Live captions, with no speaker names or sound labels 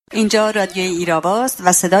اینجا رادیوی ایراواست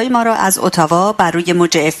و صدای ما را از اتاوا بر روی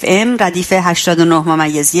موج FM ردیف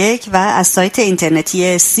 89.1 و از سایت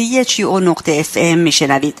اینترنتی CHUO.FM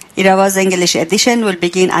میشنوید. Irava's English edition will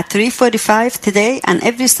begin at 3:45 today and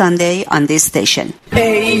every Sunday on this station. ای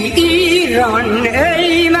ایران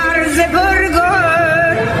ای مرز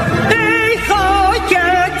پرگوهر، ای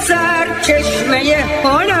خاکت سرچشمه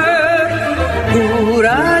هنر، دور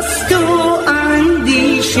از تو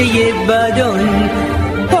اندیشه بدان،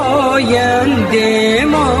 پاینده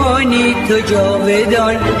مانی تو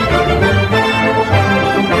جاودان.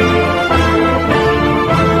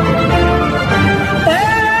 ای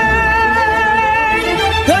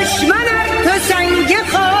دشمن تو سنگ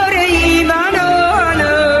خاره ایمانم،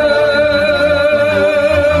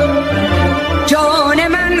 جان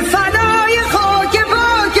من فدای خاک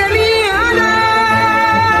پاک میانم.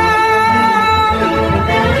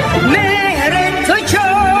 مهر تو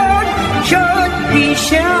چون شد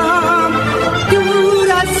پیشم،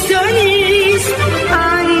 دور از تو نیست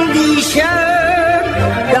اندیشم.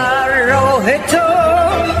 در راه تو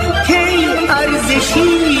کی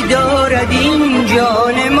ارزشی دارد این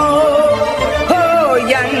جان ما،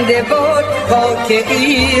 پاینده باد خاک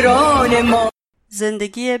ایران ما.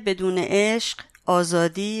 زندگی بدون عشق،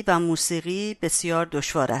 آزادی و موسیقی بسیار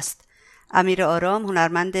دشوار است. امیر آرام،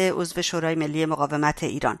 هنرمند عضو شورای ملی مقاومت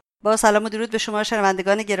ایران. با سلام و درود به شما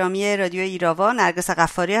شنوندگان گرامی رادیو ایراوا، نرگس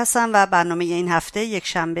غفاری هستم و برنامه این هفته یک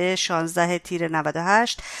شنبه 16 تیر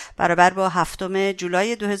 98 برابر با 7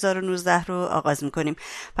 جولای 2019 رو آغاز می‌کنیم.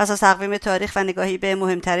 پس از تقویم تاریخ و نگاهی به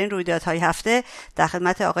مهمترین رویدادهای هفته در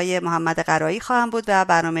خدمت آقای محمد غرایی خواهم بود و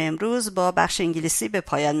برنامه امروز با بخش انگلیسی به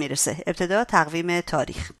پایان میرسه. ابتدا تقویم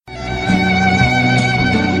تاریخ.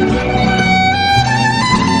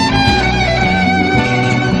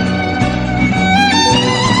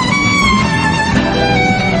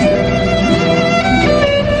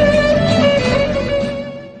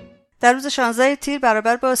 در روز 16 تیر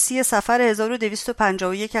برابر با 30 صفر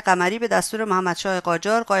 1251 قمری به دستور محمدشاه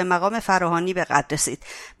قاجار قائم مقام فراهانی به قد رسید.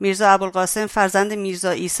 میرزا ابوالقاسم فرزند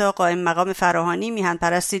میرزا عیسی قائم مقام فراهانی میهن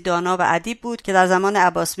پرستی دانا و ادیب بود که در زمان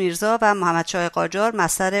عباس میرزا و محمدشاه قاجار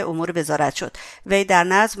مصدر امور وزارت شد. وی در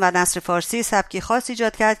نظم و نثر فارسی سبکی خاص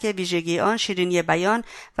ایجاد کرد که ویژگی آن شیرینی بیان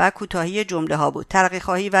و کوتاهی جمله ها بود.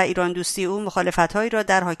 ترقیخواهی و ایران دوستی او مخالفت‌هایی را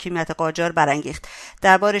در حاکمیت قاجار برانگیخت.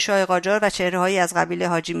 دربار شاه قاجار و چهره‌هایی از قبیله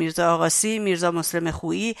حاجی میرزا آقاسی، میرزا مسلم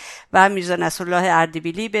خویی و میرزا نصرالله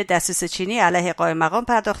اردبیلی به دسیسه چینی علیه قائم مقام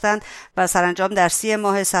پرداختند و سرانجام در 30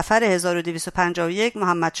 ماه صفر 1251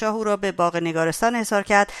 محمدشاه او را به باغ نگارستان احضار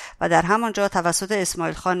کرد و در همانجا توسط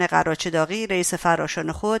اسماعیل خان قراچه‌داغی رئیس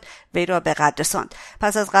فراشان خود وی را به قد رساند.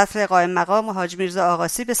 پس از قتل قائم مقام حاج میرزا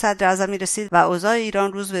آقاسی به صدر اعظمی رسید و اوضاع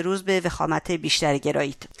ایران روز به روز به وخامت بیشتری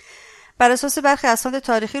گرایید. بر اساس برخی اسناد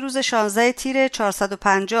تاریخی روز 16 تیر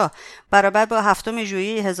 450 برابر با 7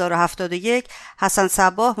 ژوئیه 1071 حسن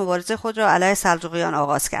صباح مبارزه خود را علیه سلجوقیان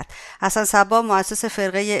آغاز کرد. حسن صباح مؤسس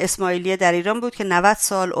فرقه اسماعیلیه در ایران بود که 90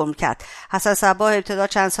 سال عمر کرد. حسن صباح ابتدا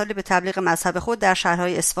چند سالی به تبلیغ مذهب خود در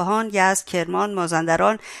شهرهای اصفهان، یزد، کرمان،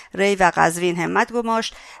 مازندران، ری و قزوین همت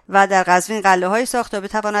گماشت و در قزوین قلعه‌هایی ساخت تا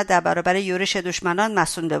بتواند در برابر یورش دشمنان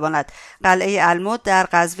مصون بماند. قلعه المد در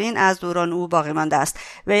قزوین از دوران او باقی مانده است.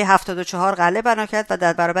 وی 74 قلعه بنا کرد و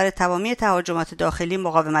در برابر تمامی تهاجمات داخلی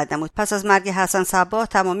مقاومت نمود. پس از مرگ حسن صباح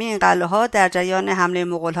تمامی این قلعه‌ها در جریان حمله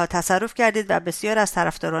مغول‌ها تصرف گردید و بسیار از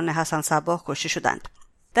طرفداران حسن صباح کشته شدند.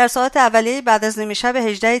 در ساعات اولیه بعد از نیمه شب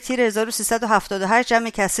 18 تیر 1378 جمع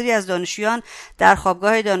کثیری از دانشجویان در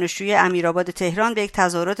خوابگاه دانشجویی امیرآباد تهران به یک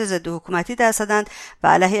تظاهرات ضد حکومتی دست زدند و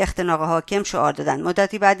علیه اختناق حاکم شعار دادند.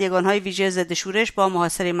 مدتی بعد یگانهای ویژه ضد شورش با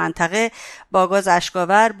محاصره منطقه با گاز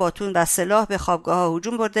اشک‌آور، باتون و سلاح به خوابگاه‌ها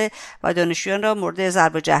هجوم برده و دانشجویان را مورد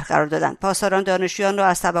ضرب و جرح قرار دادند. پاسداران دانشجویان را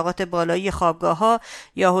از طبقات بالایی خوابگاه‌ها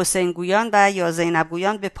یا حسین گویان و یا زینب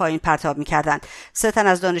گویان به پایین پرتاب می‌کردند. 3 تن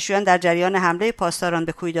از دانشجویان در جریان حمله پاسداران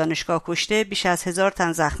به کوی دانشگاه کشته، بیش از 1000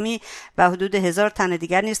 تن زخمی و حدود 1000 تن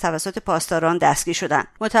دیگر نیز توسط پاسداران دستگیر شدند.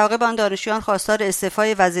 متعاقب آن دانشجویان خواستار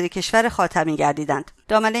استعفای وزیر کشور خاتمی گردیدند.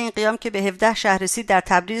 دامنه این قیام که به 17 شهر رسید، در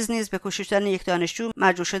تبریز نیز به کشته شدن یک دانشجو،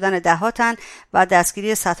 مجروح شدن 10 تن و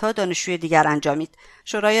دستگیری صدها دانشجوی دیگر انجامید.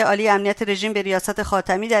 شورای عالی امنیت رژیم به ریاست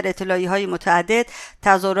خاتمی در اطلاعیه‌های متعدد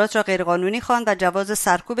تظاهرات را غیرقانونی خواند و جواز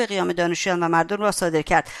سرکوب قیام دانشجویان و مردم را صادر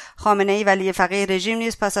کرد. خامنه‌ای ولی فقیه رژیم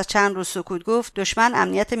نیز پس از چند روز سکوت گفت: دشمن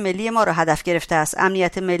امنیت ملی ما را هدف گرفته است.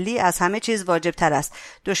 امنیت ملی از همه چیز واجب‌تر است.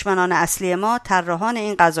 دشمنان اصلی ما طراحان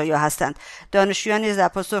این قضایا هستند. دانشجویان نیز در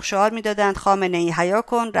پاسخ شعار می‌دادند: خامنه‌ای حیا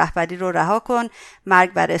کن، رهبری رو رها کن،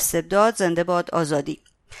 مرگ بر استبداد، زنده باد آزادی.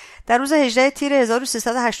 در روز 18 تیر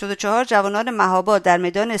 1384 جوانان مهاباد در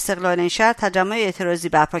میدان استقلال این شهر تجمع اعتراضی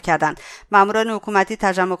برپا کردند. ماموران حکومتی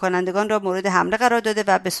تجمع کنندگان را مورد حمله قرار داده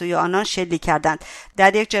و به سوی آنان شلیک کردند.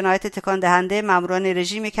 در یک جنایت تکان دهنده ماموران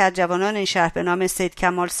رژیمی که از جوانان این شهر به نام سید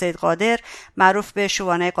کمال سید قادر معروف به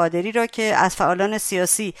شوانه قادری را که از فعالان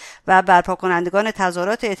سیاسی و برپا کنندگان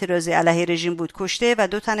تظاهرات اعتراضی علیه رژیم بود کشته و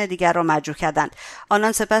 2 تن دیگر را مجروح کردند.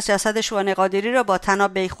 آنان سپس جسد شوانه قادری را با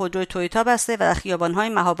طناب به خودروی تویوتا بسته و در خیابان‌های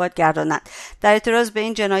مهاباد گرداندند. در اعتراض به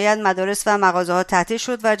این جنایت مدارس و مغازه‌ها تعطیل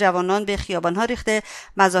شد و جوانان به خیابان‌ها ریخته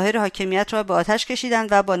مظاهر حاکمیت را به آتش کشیدند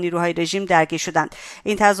و با نیروهای رژیم درگیر شدند.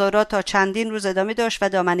 این تظاهرات تا چندین روز ادامه داشت و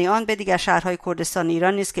دامنه آن به دیگر شهرهای کردستان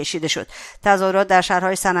ایران نیز کشیده شد. تظاهرات در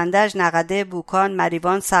شهرهای سنندج، نقده، بوکان،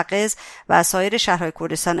 مریوان، سقز و سایر شهرهای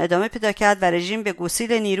کردستان ادامه پیدا کرد و رژیم به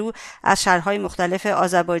گسیل نیرو از شهرهای مختلف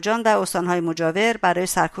آذربایجان و استانهای مجاور برای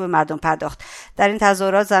سرکوب مردم پرداخت. در این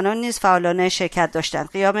تظاهرات زنان نیز فعالانه شرکت داشتند.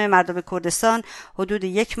 قیام مردم کردستان حدود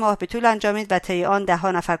 1 ماه به طول انجامید و طی آن 10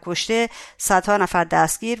 نفر کشته، صدها نفر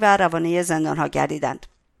دستگیر و روانه زندانها گردیدند.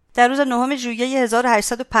 در روز 9 ژوئیه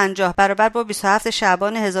 1850 برابر با 27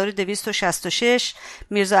 شعبان 1266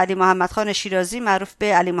 میرزا علی محمد خان شیرازی معروف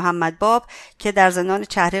به علی محمد باب که در زندان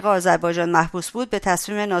چهرق آذربایجان محبوس بود به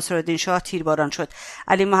تصمیم ناصرالدین شاه تیرباران شد.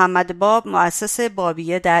 علی محمد باب مؤسس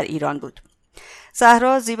بابیه در ایران بود.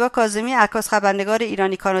 زهرا زیبا کاظمی عکاس خبرنگار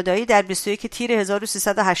ایرانی کانادایی در 21 تیر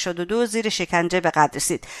 1382 زیر شکنجه به قتل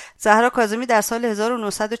رسید. زهرا کاظمی در سال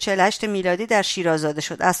 1948 میلادی در شیراز زاده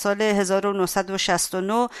شد. از سال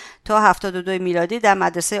 1969 تا 72 میلادی در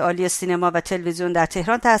مدرسه عالی سینما و تلویزیون در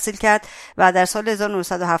تهران تحصیل کرد و در سال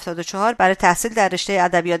 1974 برای تحصیل در رشته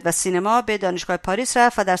ادبیات و سینما به دانشگاه پاریس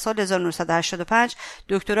رفت و در سال 1985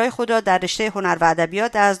 دکترای خود را در رشته هنر و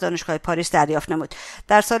ادبیات از دانشگاه پاریس دریافت نمود.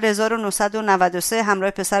 در سال 1993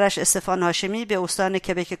 همراه پسرش استفان هاشمی به استان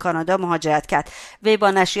کبک کانادا مهاجرت کرد. وی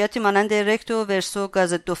با نشریاتی مانند رکتو، ورسو،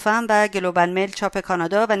 گازت دو فم و گلوبال میل چاپ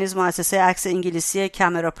کانادا و نیز مؤسسه عکس انگلیسی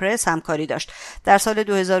کامرا پرس همکاری داشت. در سال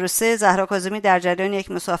 2003 زهرا کاظمی در جریان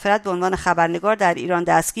یک مسافرت به عنوان خبرنگار در ایران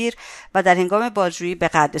دستگیر و در هنگام بازجویی به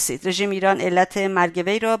قتل رسید. رژیم ایران علت مرگ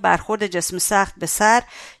وی را برخورد جسم سخت به سر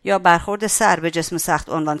یا برخورد سر به جسم سخت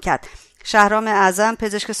عنوان کرد. شهرام اعظم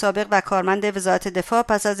پزشک سابق و کارمند وزارت دفاع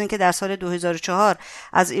پس از اینکه در سال 2004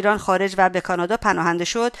 از ایران خارج و به کانادا پناهنده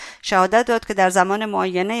شد شهادت داد که در زمان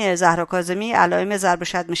معاینه زهرا کاظمی علائم ضرب و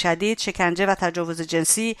شتم شدید، شکنجه و تجاوز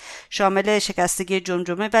جنسی شامل شکستگی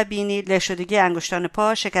جمجمه و بینی، له شدگی انگشتان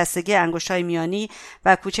پا، شکستگی انگشت‌های میانی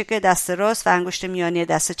و کوچک دست راست و انگشت میانی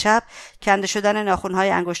دست چپ، کنده شدن ناخن‌های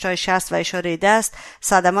انگشت‌های شست و اشاره دست،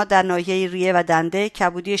 صدمات در ناحیه ریه و دنده،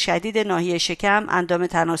 کبودی شدید ناحیه شکم، اندام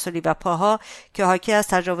تناسلی و پاها که حاکی از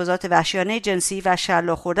تجاوزات وحشیانه جنسی و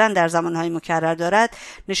شلاق خوردن در زمانهای مکرر دارد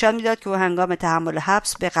نشان میداد که او هنگام تحمل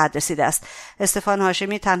حبس به قتل رسیده است. استفان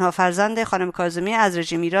هاشمی تنها فرزند خانم کاظمی از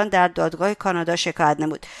رژیم ایران در دادگاه کانادا شکایت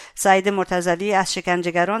نمود. سعید مرتضوی از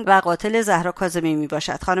شکنجهگران و قاتل زهرا کاظمی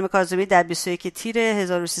میباشد. خانم کاظمی در 21 تیر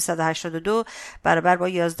 1382 برابر با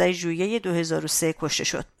 11 ژوئیه 2003 کشته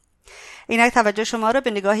شد. اینک توجه شما را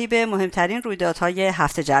به نگاهی به مهمترین رویدادهای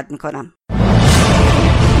هفته جلب میکنم.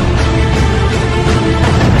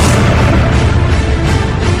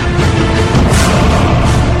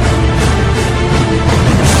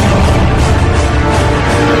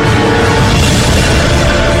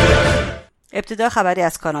 ابتدا خبری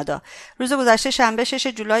از کانادا. روز گذشته شنبه 6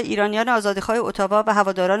 جولای ایرانیان آزادیخواه اتاوا و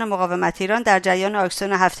هواداران مقاومت ایران در جریان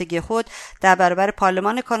آکسیون هفتگی خود در برابر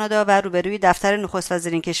پارلمان کانادا و روبروی دفتر نخست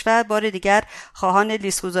وزیر این کشور بار دیگر خواهان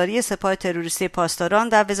لیست‌گذاری سپاه تروریستی پاسداران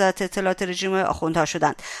و وزارت اطلاعات رژیم آخوندها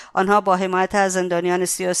شدند. آنها با حمایت از زندانیان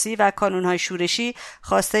سیاسی و کانون‌های شورشی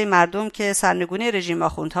خواسته مردم که سرنگونی رژیم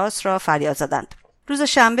آخوندهاست را فریاد زدند. روز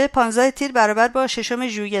شنبه 15 تیر برابر با 6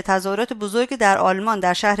 ژوئیه تظاهرات بزرگ در آلمان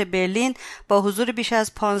در شهر برلین با حضور بیش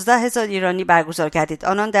از 15,000 ایرانی برگزار گردید.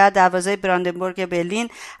 آنان در دروازه براندنبورگ برلین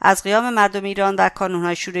از قیام مردم ایران و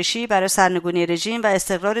کانون‌های شورشی برای سرنگونی رژیم و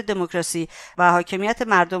استقرار دموکراسی و حاکمیت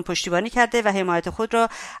مردم پشتیبانی کرده و حمایت خود را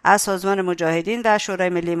از سازمان مجاهدین و شورای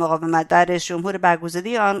ملی مقاومت و رئیس جمهور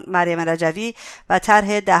برگزیده آن مریم رجوی و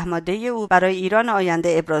طرح 10 ماده او برای ایران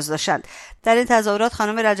آینده ابراز داشتند. در این تظاهرات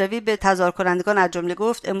خانم رجوی به تظاهر کنندگان از جمله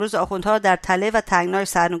گفت امروز آخوندها در تله و تنگنای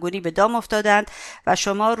سرنگونی به دام افتادند و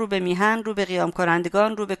شما رو به میهن، رو به قیام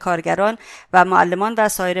کنندگان، رو به کارگران و معلمان و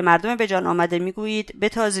سایر مردم به جان آمده میگویید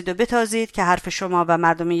بتازید و بتازید که حرف شما و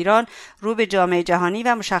مردم ایران رو به جامعه جهانی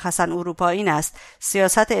و مشخصا اروپایی است.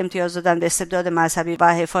 سیاست امتیاز دادن به استبداد مذهبی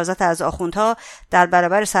و حفاظت از آخوندها در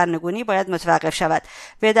برابر سرنگونی باید متوقف شود.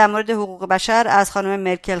 و در مورد حقوق بشر از خانم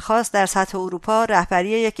مرکل خواست در سطح اروپا رهبری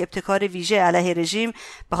یک ابتکار ویژه علیه رژیم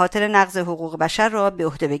به خاطر نقض حقوق بشر بشر را به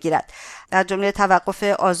عهده بگیرد، در جمله توقف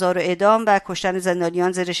آزار و اعدام و کشتن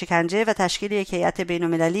زندانیان زیر شکنجه و تشکیل یک هیئت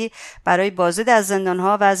بین‌المللی برای بازدید از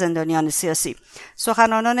زندانها و زندانیان سیاسی.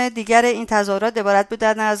 سخنرانان دیگر این تظاهرات عبارت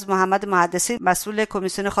بودند از محمد محدثی، مسئول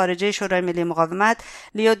کمیسیون خارجه شورای ملی مقاومت،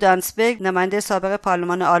 لیو دانسبرگ، نماینده سابق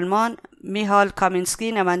پارلمان آلمان، میهال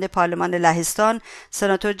کامینسکی، نماینده پارلمان لهستان،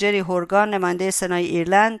 سناتور جری هورگان، نماینده سنای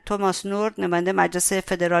ایرلند، توماس نورد، نماینده مجلس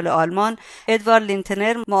فدرال آلمان، ادوارد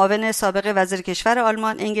لینتنر، معاون سابق وزیر کشور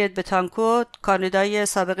آلمان، اینگرید بتانکورت، کاندیدای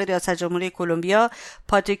سابق ریاست جمهوری کلمبیا،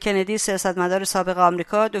 پاتریک کندی، سیاستمدار سابق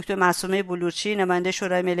آمریکا، دکتر معصومه بلوچی، نماینده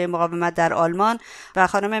شورای ملی مقاومت در آلمان و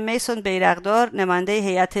خانم میسون بیرقدار، نماینده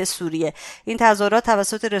هیئت سوریه. این تظاهرات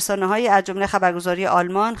توسط رسانه‌های از جمله خبرگزاری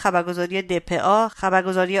آلمان، خبرگزاری DPA،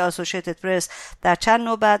 خبرگزاری آسوشییتد پرس در چند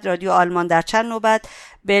نوبت، رادیو آلمان در چند نوبت،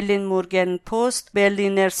 برلین مورگن پست،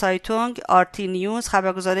 برلینر سایتونگ، آرتی نیوز،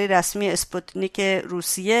 خبرگزاری رسمی اسپوتنیک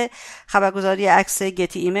روسیه، خبرگزاری عکس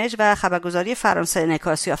گتی ایمیج و خبرگزاری فرانسه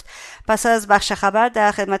انعکاس یافت. پس از بخش خبر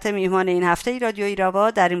در خدمت میهمان این هفته رادیو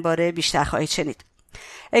ایراوا در این باره بیشتر خواهید شنید.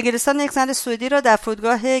 انگلستان یک زن سوئدی را در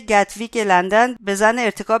فرودگاه گتویک لندن به ظن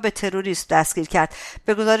ارتکاب به تروریسم دستگیر کرد.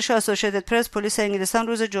 به گزارش آسوشییتد پرس، پلیس انگلستان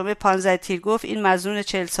روز جمعه 15 تیر گفت این مظنون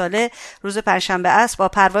 40 ساله روز پنجشنبه عصر با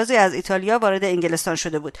پروازی از ایتالیا وارد انگلستان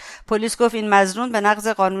شده بود. پلیس گفت این مظنون به نقض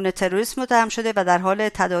قانون تروریسم متهم شده و در حال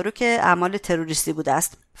تدارک اعمال تروریستی بوده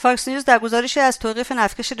است. فاکس نیوز در گزارشی از توقیف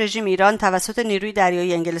نفتکش رژیم ایران توسط نیروی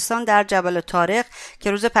دریایی انگلستان در جبل طارق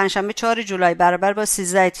که روز پنجشنبه 4 جولای برابر با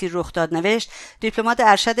 13 تیر رخ داد نوشت: دیپلمات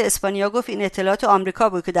ارشد اسپانیا گفت این اطلاعات آمریکا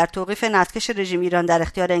بود که در توقیف نفتکش رژیم ایران در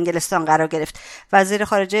اختیار انگلستان قرار گرفت. وزیر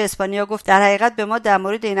خارجه اسپانیا گفت در حقیقت به ما در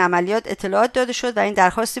مورد این عملیات اطلاعات داده شد و این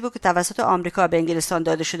درخواستی بود که توسط آمریکا به انگلستان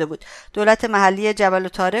داده شده بود. دولت محلی جبل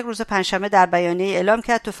طارق روز پنجشنبه در بیانیه اعلام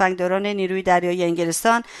کرد تفنگداران نیروی دریایی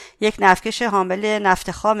انگلستان یک نفتکش حامل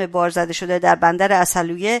نفت خام بار زده شده در بندر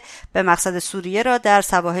عسلویه به مقصد سوریه را در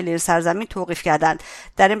سواحل این سرزمین توقیف کردند.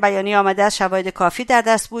 در این بیانیه آمده است شواهد کافی در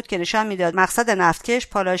دست بود که نشان می‌داد مقصد نفتکش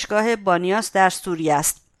پالایشگاه بانیاس در سوریه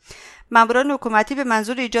است. ماموران حکومتی به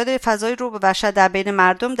منظور ایجاد فضای رعب و وحشت در بین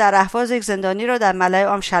مردم در اهواز یک زندانی را در ملأ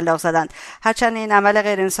عام شلاق زدند. هرچند این عمل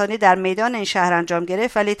غیرانسانی در میدان این شهر انجام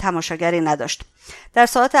گرفت ولی تماشاگری نداشت. در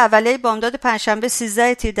ساعات اولیه بامداد پنجشنبه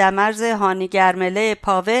 13 تیر در مرز هانیگرمله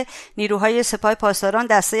پاوه، نیروهای سپاه پاسداران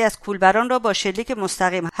دسته‌ای از کولبران را با شلیک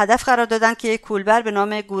مستقیم هدف قرار دادند که یک کولبر به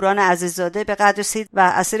نام گوران عزیززاده به قتل رسید و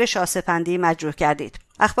اسیر شاهسپندی مجروح گردید.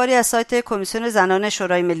 اخباری از سایت کمیسیون زنان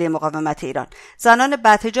شورای ملی مقاومت ایران: زنان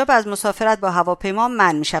بدحجاب از مسافرت با هواپیما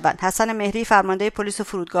منع می‌شوند. حسن مهری، فرمانده پلیس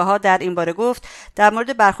فرودگاه‌ها، در این باره گفت در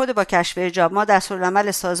مورد برخورد با کشف حجاب ما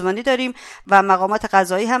دستورالعمل سازمانی داریم و مقامات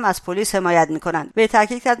قضایی هم از پلیس حمایت می‌کنند. به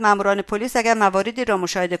تاکید کرد ماموران پلیس اگر مواردی را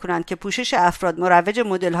مشاهده کنند که پوشش افراد مروج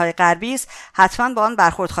مدل‌های غربی است، حتما با آن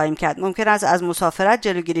برخورد خواهیم کرد. ممکن است از مسافرت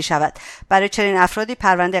جلوگیری شود. برای چنین افرادی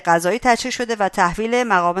پرونده قضایی تشکیل شده و تحویل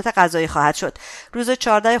مقامات قضایی خواهد شد. روز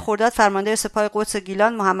 14 خرداد فرمانده سپاه قدس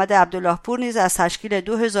گیلان محمد عبدالله پور نیز از تشکیل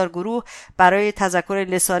 2000 گروه برای تذکر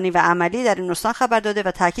لسانی و عملی در این استان خبر داده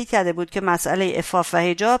و تاکید کرده بود که مسئله عفاف و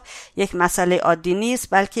حجاب یک مسئله عادی نیست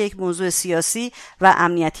بلکه یک موضوع سیاسی و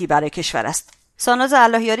امنیتی برای کشور است. ساناز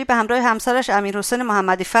اللهیاری به همراه همسرش امیرحسین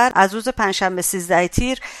محمدی فر از روز پنجشنبه 13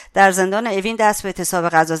 تیر در زندان اوین دست به اعتصاب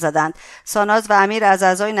غذا زدند. ساناز و امیر از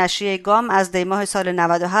اعضای نشریه گام از دی ماه سال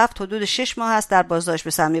 97 حدود 6 ماه است در بازداشت به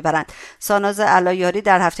سر میبرند. ساناز اللهیاری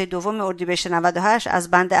در هفته دوم اردیبهشت 98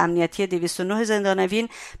 از بند امنیتی 209 زندان اوین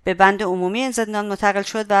به بند عمومی این زندان منتقل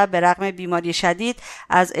شد و به رغم بیماری شدید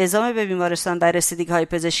از اعزام به بیمارستان و رسیدگی‌های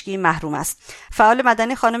پزشکی محروم است. فعال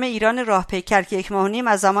مدنی خانم ایران راهپیکر که 1 ماه و نیم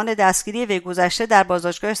از زمان دستگیری وی در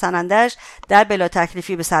بازداشتگاه سنندج در بلا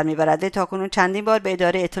تکلیفی به سر میبرد. تاکنون چندین بار به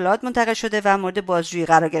اداره اطلاعات منتقل شده و مورد بازجویی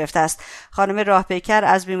قرار گرفته است. خانم راهپیکر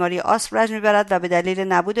از بیماری آسپ رنج میبرد و به دلیل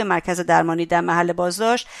نبود مرکز درمانی در محل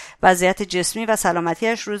بازداشت وضعیت جسمی و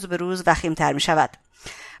سلامتیش روز به روز وخیم‌تر میشود.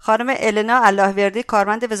 خانم النا اللهوردی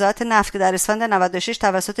کارمند وزارت نفت که در اسفند 96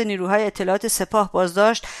 توسط نیروهای اطلاعات سپاه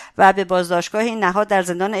بازداشت و به بازداشتگاه این نهاد در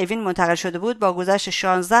زندان اوین منتقل شده بود، با گذشت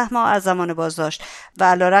 16 ماه از زمان بازداشت و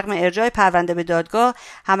علیرغم ارجاع پرونده به دادگاه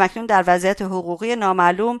همکنون در وضعیت حقوقی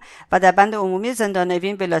نامعلوم و در بند عمومی زندان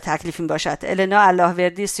اوین بلا تکلیف میباشد. النا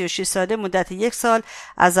اللهوردی 36 ساله مدت 1 سال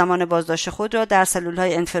از زمان بازداشت خود را در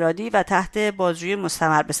سلول‌های انفرادی و تحت بازجویی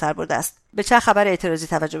مستمر به سر برده است. به چه خبر اعتراضی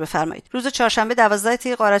توجه بفرمایید. روز چهارشنبه 12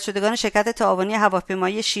 تیر غارت شدگان شرکت تعاونی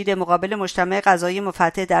هواپیمایی شیر مقابل مجتمع غذایی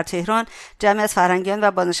مفتح در تهران، جمعی از فرهنگیان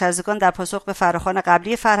و بازنشستگان در پاسخ به فراخوان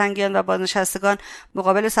قبلی فرهنگیان و بازنشستگان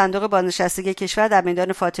مقابل صندوق بازنشستگی کشور در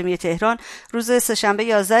میدان فاطمی تهران، روز سه‌شنبه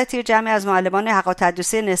 11 تیر جمعی از معلمان حق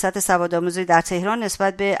التدریسی نهضت سوادآموزی در تهران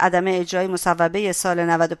نسبت به عدم اجرای مصوبه سال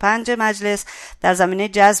 95 مجلس در زمینه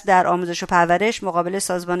جذب در آموزش و پرورش مقابل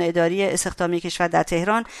سازمان اداری استخدامی کشور در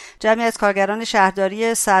تهران، جمعی از کارگران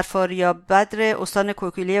شهرداری سرفاریا بدر استان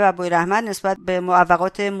کوکیلیه و بویراحمد نسبت به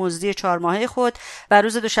معوقات مزدی 4 ماهه خود و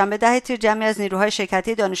روز دوشنبه 10 تیر جمعی از نیروهای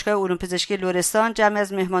شرکتی دانشگاه علوم پزشکی لرستان، جمعی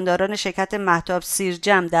از مهمانداران شرکت مهتاب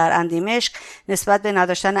سیرجم در اندیمشق نسبت به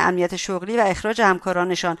نداشتن امنیت شغلی و اخراج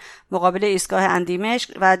همکارانشان مقابل ایستگاه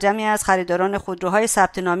اندیمشق و جمعی از خریداران خودروهای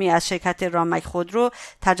ثبت نامی از شرکت رامک خودرو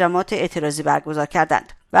تجمعات اعتراضی برگزار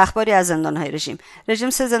کردند. و اخباری از زندان‌های رژیم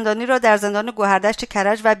 3 زندانی را در زندان گوهردشت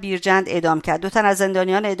کرج و بیرجند اعدام کرد. 2 تن از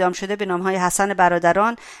زندانیان اعدام شده به نام‌های حسن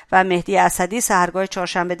برادران و مهدی اسدی سحرگاه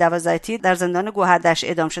چهارشنبه 12 تیر در زندان گوهردشت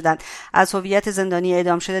اعدام شدند. از هویت زندانی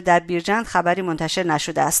اعدام شده در بیرجند خبری منتشر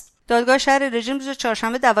نشده است. دادگاه شهر رژیم روز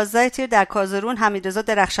چهارشنبه 12 تیر در کازرون حمیدرضا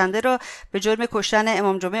درخشنده را به جرم کشتن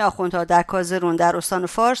امام جمعه آخوندها در کازرون در استان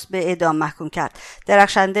فارس به اعدام محکوم کرد.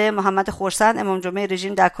 درخشنده محمد خرسند امام جمعه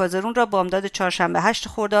رژیم در کازرون را بامداد چهارشنبه 8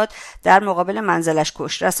 خرداد در مقابل منزلش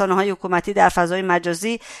کشت. رسانه‌های حکومتی در فضای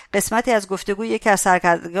مجازی قسمتی از گفتگوی یکی از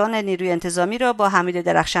سرکردگان نیروی انتظامی را با حمید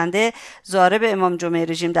درخشنده ضارب امام جمعه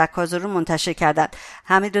رژیم در کازرون منتشر کردند.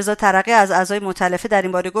 حمیدرضا ترقی از اعضای مؤتلفه در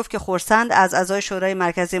این باره گفت که خرسند از اعضای شورای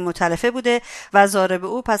مرکزی مؤتلفه بوده و ضارب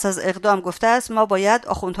او پس از اقدام گفته است ما باید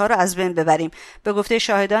آخوندها را از بین ببریم. به گفته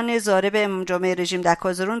شاهدان، ضارب امام جمعه رژیم در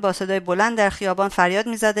کازرون با صدای بلند در خیابان فریاد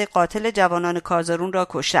می‌زده قاتل جوانان کازرون را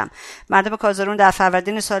کشتم. مردم کازرون در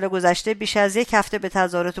فروردین سال گذشته بیش از 1 هفته به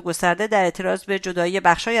تظاهرات گسترده در اعتراض به جدایی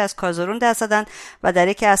بخشای از کازرون دست زدند و در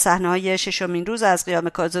یکی از صحنه‌های ششمین روز از قیام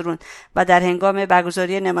کازرون و در هنگام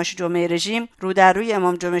برگزاری نمایش جمعه رژیم رو در روی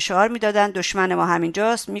امام جمعه شعار می‌دادند دشمن ما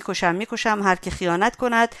همینجاست، میکشم هر کی خیانت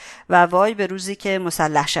کند و وای به روزی که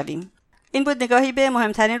مسلح شویم. این بود نگاهی به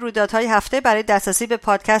مهمترین رویدادهای هفته. برای دسترسی به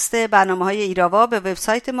پادکست برنامه‌های ایراوا به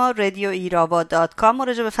وبسایت ما radioirava.com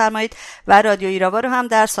مراجعه بفرمایید و رادیو ایراوا رو هم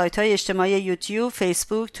در سایت‌های اجتماعی یوتیوب،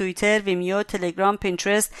 فیسبوک، توییتر، ویمیو، تلگرام،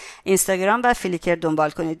 پینترست، اینستاگرام و فلیکر دنبال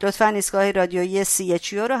کنید. لطفاً ایستگاه رادیویی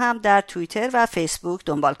CHU رو هم در توییتر و فیسبوک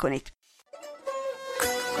دنبال کنید.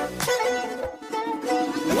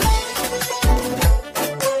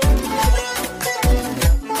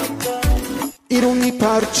 ایرونی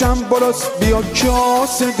پرچم بالاست بیا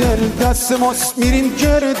کاس دل دست ماست میریم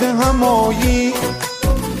گرد همایی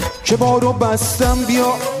که بارو بستم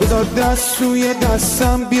بیا بذار دست توی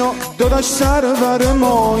دستم بیا داداش سرور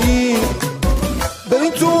مایی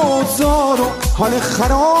ببین تو اوزارو حال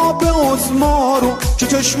خراب ازمارو که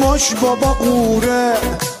چشماش بابا قوره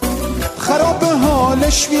خراب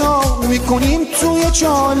حالش بیا میکنیم توی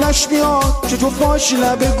چالش بیا که تو فاش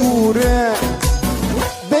لب گوره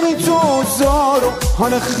ببین تو اوزارو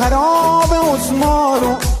حال خراب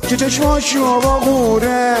ازمارو که چشماش بابا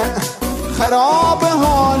قوره خراب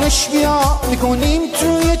حالش بیا میکنیم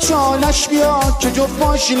توی چالش بیا که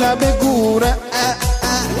جفاش لب گوره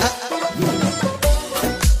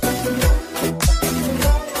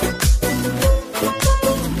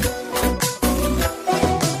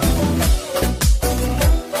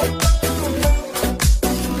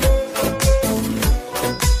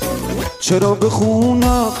چرا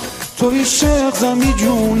بخونم توی شیخ زمی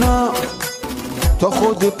جونم تا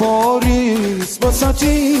خود پاریس واسه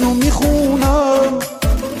اینو میخونم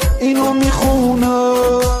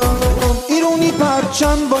ایرونی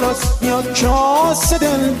پرچم بالاست میاد کاس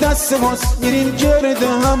دل دست ماست میریم گرد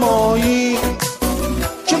همایی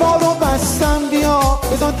که ما رو بستم بیا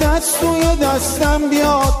بذار دست توی دستم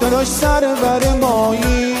بیا داداش سرور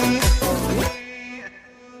مایی.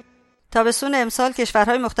 تابستون امسال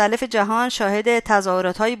کشورهای مختلف جهان شاهد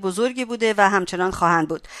تظاهرات‌های بزرگی بوده و همچنان خواهند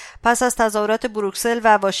بود. پس از تظاهرات بروکسل و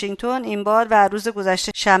واشنگتن این بار و روز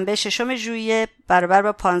گذشته شنبه 6 ژوئیه برابر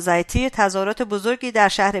با 15 تیر تظاهرات بزرگی در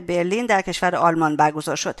شهر برلین در کشور آلمان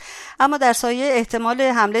برگزار شد. اما در سایه احتمال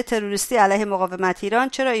حمله تروریستی علیه مقاومت ایران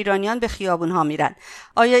چرا ایرانیان به خیابون‌ها میرن؟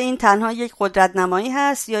 آیا این تنها یک قدرت نمایی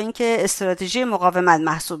هست یا اینکه استراتژی مقاومت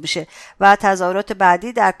محسوب میشه و تظاهرات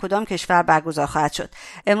بعدی در کدام کشور برگزار خواهد شد؟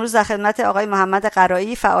 امروز در خدمت آقای محمد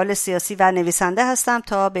غرایی فعال سیاسی و نویسنده هستم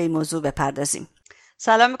تا به این موضوع بپردازیم.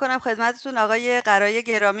 سلام میکنم خدمتتون آقای غرایی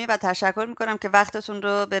گرامی و تشکر میکنم که وقتتون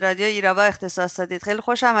رو به رادیو ایراوا اختصاص دادید. خیلی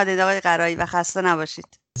خوش آمدید آقای غرایی و خسته نباشید.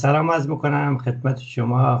 سلام عرض میکنم خدمت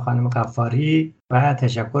شما خانم غفاری و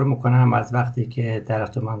تشکر میکنم از وقتی که در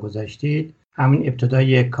اختیار من گذاشتید همین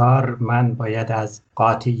ابتدای کار من باید از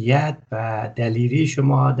قاطعیت و دلیری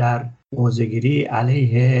شما در موضع‌گیری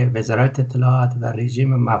علیه وزارت اطلاعات و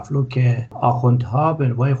رژیم مفلوک آخوندها به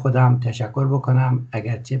نوبه خودم تشکر بکنم،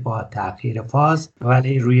 اگرچه با تأخیر فاز،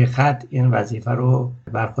 ولی روی خط این وظیفه رو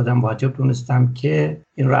بر خودم واجب دونستم که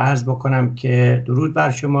این رو عرض بکنم که درود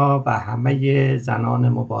بر شما و همه زنان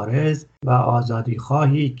مبارز و آزادی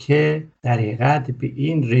خواهی که در حقیقت به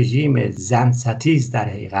این رژیم زن ستیز در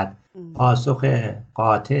حقیقت پاسخ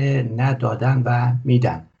قاطع ندادن و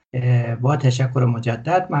میدن. با تشکر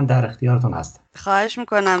مجدد من در اختیارتون هستم. خواهش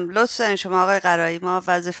میکنم. لطف دارین شما آقای غرایی. ما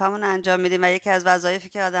وظیفمون انجام میدیم و یکی از وظایفی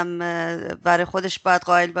که آدم برای خودش باید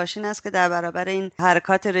قائل باشین است که در برابر این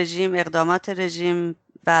حرکات رژیم، اقدامات رژیم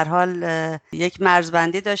به هر حال یک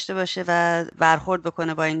مرزبندی داشته باشه و برخورد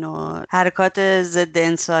بکنه با این نوع حرکات ضد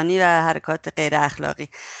انسانی و حرکات غیر اخلاقی.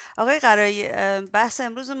 آقای غرایی، بحث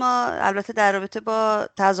امروز ما البته در رابطه با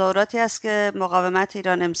تظاهراتی است که مقاومت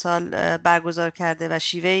ایران امسال برگزار کرده و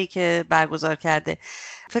شیوهی که برگزار کرده.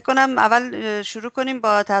 فکر کنم اول شروع کنیم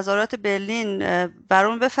با تظاهرات برلین.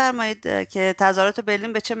 برامون بفرمایید که تظاهرات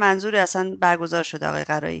برلین به چه منظوری اصلا برگزار شده آقای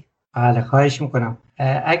غرایی؟ بله، خواهش میکنم.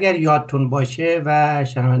 اگر یادتون باشه و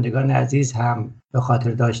شنوندگان عزیز هم به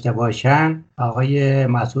خاطر داشته باشن، آقای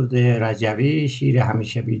مسعود رجوی، شیر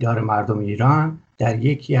همیشه بیدار مردم ایران، در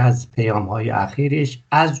یکی از پیام‌های اخیرش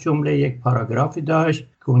از جمله یک پاراگرافی داشت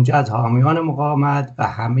که اونجا از حامیان مقاومت و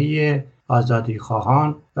همه آزادی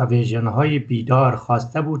خواهان و ویژن‌های بیدار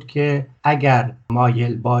خواسته بود که اگر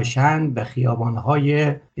مایل باشند به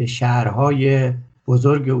خیابان‌های شهرهای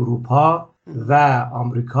بزرگ اروپا و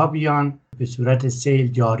آمریکا بیان، به صورت سیل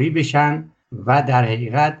جاری بشن و در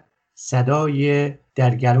حقیقت صدای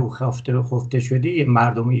در گلو خفته شده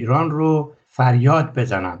مردم ایران رو فریاد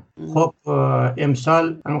بزنن. خب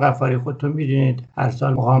امسال هم غفاری خودتون میدونید هر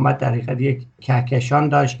سال مقاومت در حقیقت یک کهکشان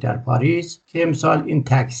داشت در پاریس که امسال این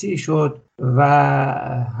تکثیر شد و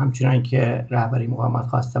همچنان که رهبری مقاومت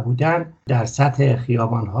خواسته بودن در سطح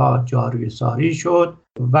خیابان‌ها جاری ساری شد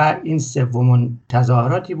و این سومین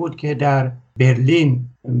تظاهراتی بود که در برلین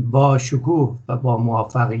با شکوه و با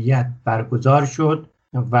موفقیت برگزار شد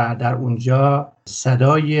و در اونجا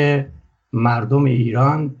صدای مردم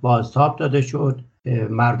ایران بازتاب داده شد.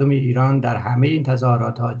 مردم ایران در همه این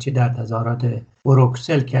تظاهرات ها، چه در تظاهرات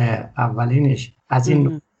بروکسل که اولینش از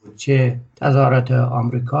این چه تظاهرات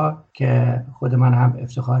آمریکا که خود من هم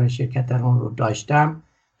افتخار شرکت در اون رو داشتم،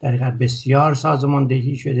 در حقیقت بسیار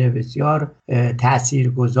سازماندهی شده، بسیار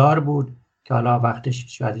تاثیرگذار بود که حالا وقتش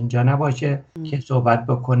شاید اینجا نباشه که صحبت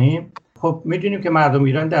بکنیم. خب میدونیم که مردم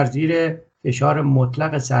ایران در زیر فشار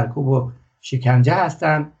مطلق سرکوب و شکنجه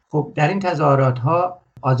هستند. خب در این تظاهرات ها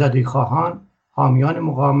آزادی خواهان، حامیان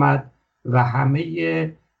مقاومت و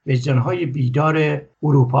همه وجدان‌های بیدار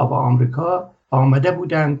اروپا و آمریکا آمده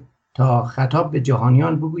بودند تا خطاب به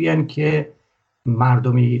جهانیان بگویند که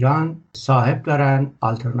مردم ایران صاحب دارن،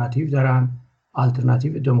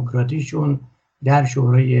 آلترناتیو دموکراتیشون در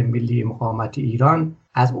شورای ملی مقاومت ایران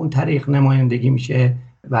از اون طریق نمایندگی میشه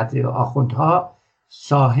و آخوندها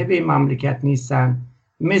صاحب مملکت نیستن،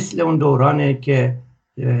 مثل اون دورانه که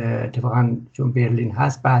اتفاقا چون برلین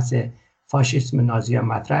هست بحث فاشیسم نازی هم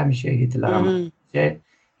مطرح میشه،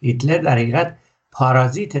 هیتلر در حقیقت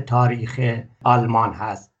پارازیت تاریخ آلمان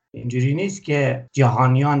هست. اینجوری نیست که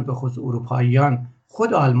جهانیان به خصوص اروپاییان،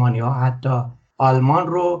 خود آلمانی ها حتی آلمان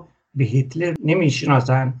رو به هیتلر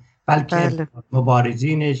نمیشناسن، بلکه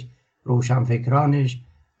مبارزینش، روشنفکرانش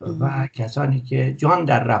و کسانی که جان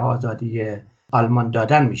در راه آزادی آلمان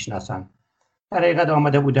دادن میشناسن. در حقیقت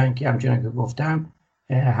آمده بودن که همچنان که گفتم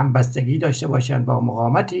همبستگی داشته باشند با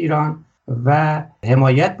مقاومت ایران و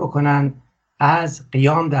حمایت بکنن از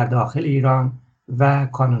قیام در داخل ایران و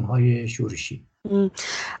کانونهای شورشی.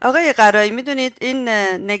 آقای غرایی، میدونید این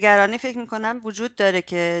نگرانی فکر میکنم وجود داره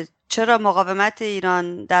که چرا مقاومت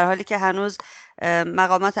ایران در حالی که هنوز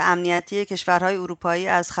مقامات امنیتی کشورهای اروپایی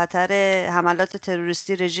از خطر حملات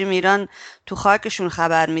تروریستی رژیم ایران تو خاکشون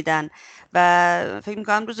خبر میدن و فکر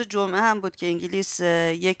میکنم روز جمعه هم بود که انگلیس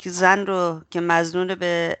یک زن رو که مظنون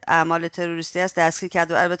به اعمال تروریستی است دستگیر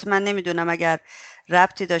کرد و البته من نمیدونم اگر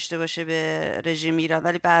ربطی داشته باشه به رژیم ایران،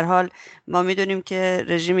 ولی به هر حال ما میدونیم که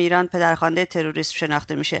رژیم ایران پدرخوانده تروریسم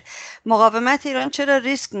شناخته میشه. مقاومت ایران چرا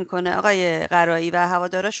ریسک میکنه آقای غرایی و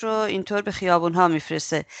هوادارش رو اینطور به خیابونها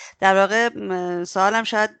میفرسته؟ در واقع سوالم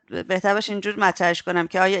شاید بهتر باشه اینجور مطرحش کنم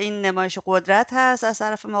که آیا این نمایش قدرت هست از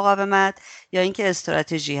طرف مقاومت یا اینکه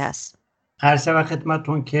استراتژی هست؟ عرض شود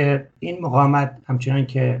خدمتتون که این مقاومت همچنان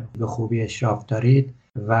که به خوبی اشراف دارید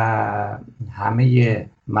و همه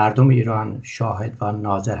مردم ایران شاهد و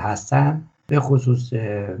ناظر هستند، به خصوص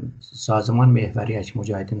سازمان محوریش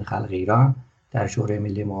مجاهدین خلق ایران در شورای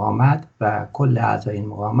ملی مقاومت و کل اعضای این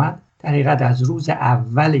مقاومت در حقیقت از روز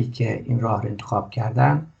اولی که این راه رو انتخاب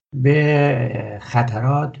کردن به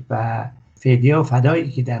خطرات و فدیه و فدایی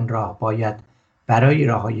که در راه باید برای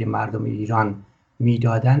رهایی مردم ایران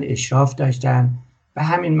میدادن اشراف داشتن و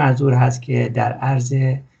همین منظور هست که در عرض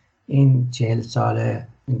این 40 سال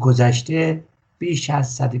گذشته بیش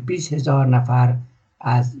از 120,000 نفر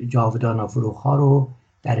از جاودان فروغ‌ها رو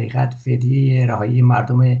در حقیقت فدیه رهایی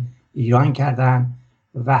مردم ایران کردند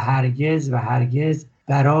و هرگز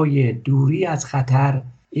برای دوری از خطر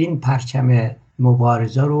این پرچم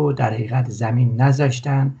مبارزه رو در حقیقت زمین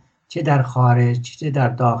نذاشتن، چه در خارج چه در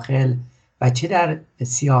داخل و چه در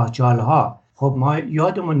سیاه‌چال‌ها. خب ما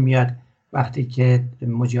یادمون میاد وقتی که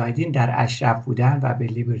مجاهدین در اشرف بودن و به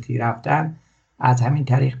لیبرتی رفتن، از همین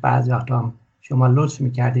طریق بعضی وقتا شما لطف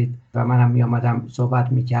میکردید و منم میامدم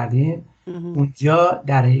صحبت میکردیم. اونجا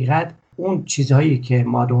در حقیقت اون چیزهایی که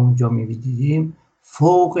ما رو اونجا میدیدیم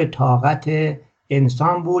فوق طاقت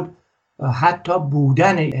انسان بود. حتی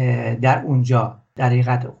بودن در اونجا در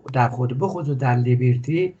حقیقت در خود بخصوص در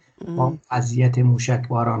لیبرتی با اذیت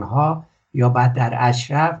موشکباران ها یا بعد در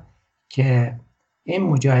اشرف که این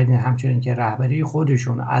مجاهدین همچنین که رهبری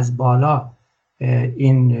خودشون از بالا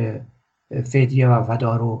این فدیه و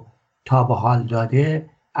فدا رو تا به حال داده،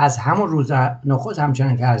 از همون روز نخست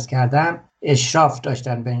همچنین که عرض کردم اشراف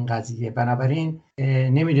داشتن به این قضیه. بنابراین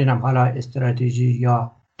نمیدونم حالا استراتژی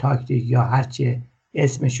یا تاکتیک یا هرچه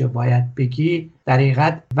اسمشو باید بگی، در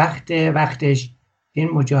حقیقت وقتش این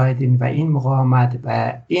مجاهدین و این مقاومت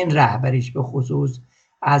و این رهبریش به خصوص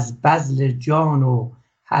از بذل جان و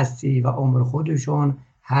هستی و عمر خودشون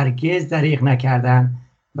هرگز دریغ نکردن.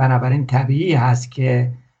 بنابراین طبیعی هست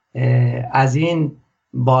که از این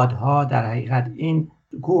بادها در حقیقت این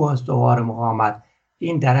کوه استوار مقاومت،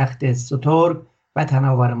 این درخت سترگ و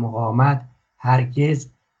تناور مقاومت هرگز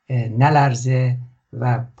نلرزه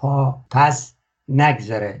و پا پس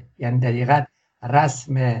نگذاره. یعنی در حقیقت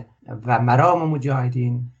رسم و مرام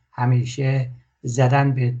مجاهدین همیشه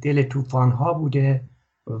زدن به دل طوفان‌ها بوده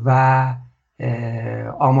و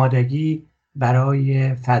آمادگی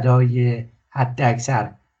برای فدای حد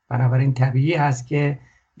اکثر. بنابراین طبیعی هست که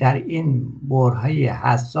در این برهه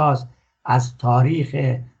حساس از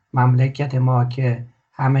تاریخ مملکت ما که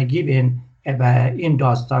همگی به این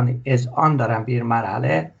داستان اذعان دارن به این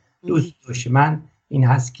مرحله، دوست دشمن این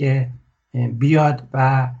هست که بیاد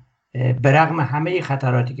و به رغم همه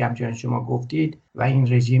خطراتی که همچنان شما گفتید و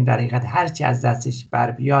این رژیم در حقیقت هرچی از دستش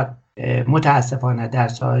بر بیاد متاسفانه در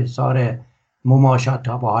سار مماشات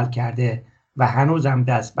تا به حال کرده و هنوز هم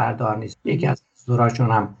دست بردار نیست. یکی از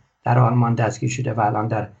دوراشون هم در آلمان دستگیر شده و الان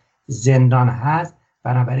در زندان هست.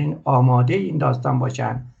 بنابراین آماده این داستان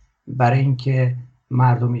باشن برای اینکه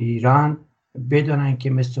مردم ایران بدونن که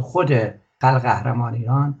مثل خود خلق قهرمان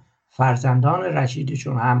ایران فرزندان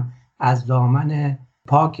رشیدشون هم از دامن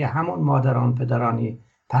پاک همون مادران پدرانی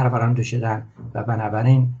پرورانده شدن و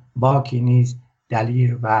بنابراین باکی نیست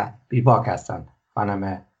دلیر و بیباک هستند.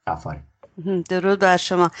 خانم غفاری. درود بر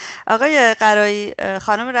شما. آقای غرایی،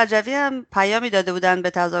 خانم رجوی هم پیامی داده بودن به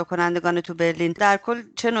تظاهر کنندگان تو برلین. در کل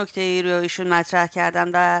چه نکته‌ای رو ایشون مطرح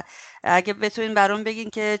کردن و اگه بتونین برام بگین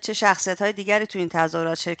که چه شخصیت‌های دیگری تو این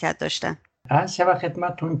تظاهرات شرکت داشتن؟ از شب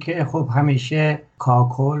خدمتتون که خب همیشه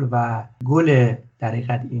کاکل و گل در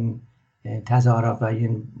حقیقت این تظاهرات و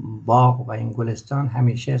این باغ و این گلستان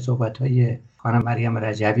همیشه صحبت‌های خانم مریم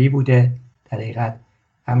رجوی بوده. در حقیقت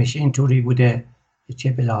همیشه اینطوری بوده،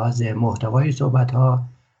 چه به لحاظ محتوای صحبت‌ها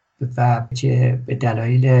و چه به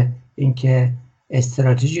دلایل اینکه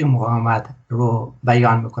استراتژی مقاومت رو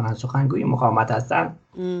بیان میکنن، سخنگوی مقاومت هستن.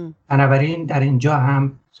 بنابراین در اینجا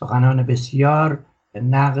هم سخنان بسیار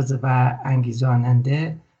نغز و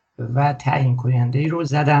انگیزاننده و تعیین کننده رو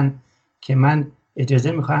زدن که من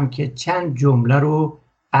اجازه میخوام که چند جمله رو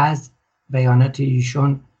از بیانات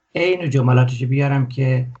ایشون عین جملاتش بیارم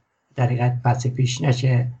که در حقیقت پس پیش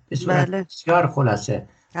نشه، به صورت بسیار خلاصه.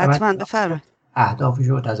 حتما بفرمایید. اهدافش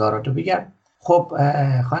و تظاهراتو بگم. خب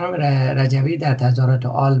خانم رجوی در تظاهرات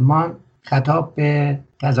آلمان خطاب به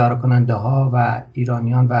تظاهر کننده ها و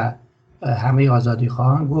ایرانیان و همه آزادی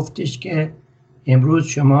خواهان گفتش که امروز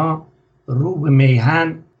شما رو به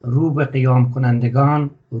میهن، رو به قیام کنندگان،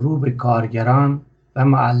 رو به کارگران و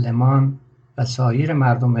معلمان و سایر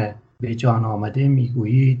مردم به جان آمده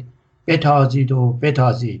میگویید بتازید و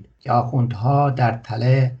بتازید که آخوندها در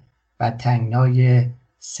تله و تنگنای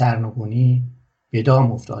سرنگونی به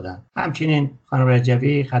دام افتادند. همچنین خانم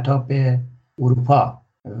رجوی خطاب به اروپا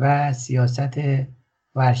و سیاست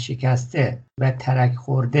ورشکسته و ترک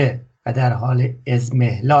خورده و در حال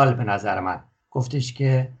اضمحلال به نظر من گفتش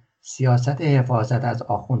که سیاست حفاظت از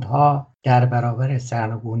آخوندها در برابر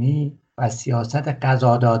سرنگونی و سیاست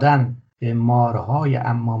غذا دادن به مارهای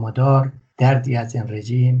عمامه‌دار دردی از این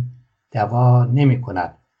رژیم دوا نمی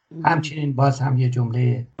کند. همچنین باز هم یه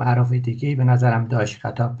جمله معروف دیگه به نظرم داشت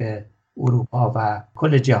خطاب به اروپا و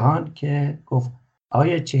کل جهان که گفت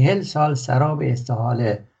آیا 40 سال سراب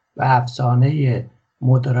استحاله و افسانه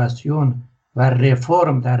مدراسیون و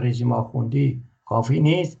رفرم در رژیم آخوندی کافی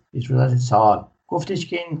نیست؟ ایشون سوال گفتش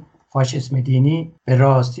که این فاشیسم دینی به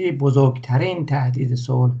راستی بزرگترین تهدید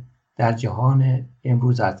صلح در جهان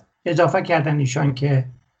امروز است. اضافه کردن ایشان که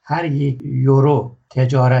هر 1 یورو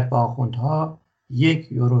تجارت با آخوندها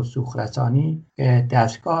 1 یورو سوخرسانی به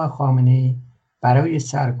دستگاه خامنه‌ای برای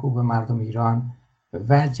سرکوب مردم ایران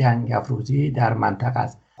و جنگ افروزی در منطقه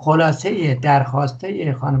است. خلاصه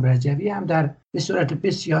درخواسته خانم رجوی هم به صورت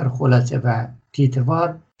بسیار خلاصه و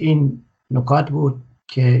تیتروار این نکات بود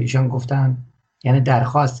که ایشان گفتن، یعنی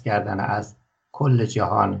درخواست کردن از کل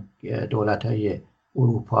جهان، دولت‌های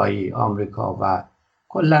اروپایی، آمریکا و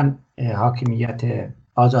کلا حاکمیت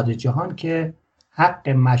آزاد جهان که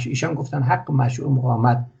ایشان گفتن حق مشروع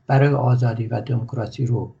مقاومت برای آزادی و دموکراسی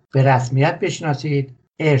رو به رسمیت بشناسید.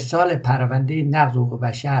 ارسال پرونده نقض حقوق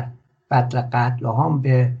بشر قتل عام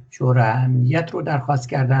به شورای امنیت رو درخواست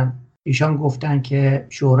کردن. ایشان گفتن که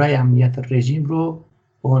شورای امنیت رژیم رو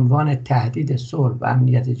به عنوان تهدید صلح و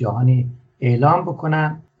امنیت جهانی اعلام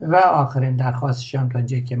بکنن و آخرین درخواستشان تا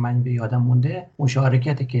اینجایی که من به یادم مونده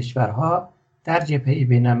مشارکت کشورها در جبهه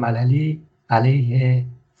بین‌المللی علیه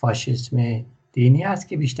فاشیسم دینی است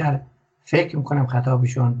که بیشتر فکر میکنم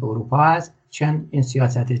خطابشون به اروپا است، چون این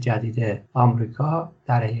سیاست جدید آمریکا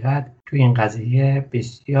در حقیقت تو این قضیه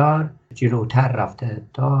بسیار جلوتر رفته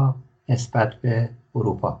تا نسبت به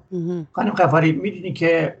اروپا. خانم غفاری میدونی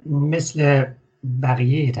که مثل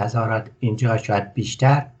بقیه تظاهرات اینجا شاید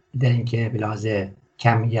بیشتر در اینکه به لحاظ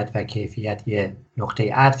کمیت و کیفیت یه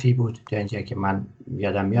نقطه عطفی بود. تا اینجا که من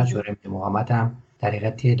یادم میاد شورای محمد هم در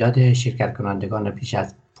حقیقت تعداد شرکت کنندگان بیش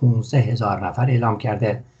از 15,000 نفر اعلام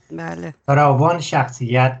کرده. بله. فراوان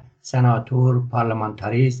شخصیت، سناتور،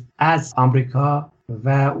 پارلمانتاریست از آمریکا و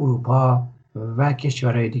اروپا و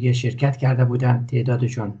کشورهای دیگه شرکت کرده بودند.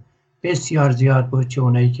 تعدادشون بسیار زیاد بود، چه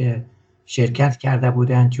اونایی که شرکت کرده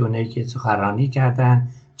بودند، چه اونایی که سخنرانی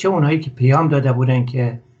کردند، چه اونایی که پیام داده بودند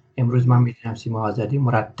که امروز من می‌بینم سیما آزادی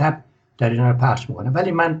مرتب در اینا رو پخش میکنه.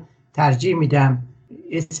 ولی من ترجیح میدم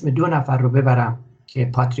اسم 2 نفر رو ببرم که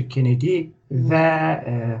پاتریک کندی و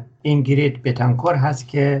اینگرید بتانکور هست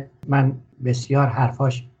که من بسیار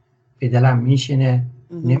حرفاش به دلم میشینه.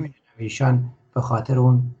 نمیدونم ایشان به خاطر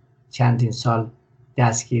اون چندین سال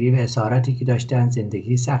دستگیری و اسارتی که داشتن،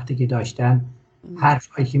 زندگی سختی که داشتن،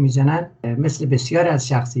 حرفایی که میزنن مثل بسیار از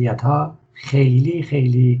شخصیت ها خیلی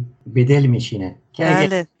خیلی به دل میشینه که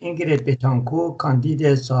اگه اینگرید بتانکور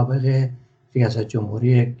کاندید سابق ریاست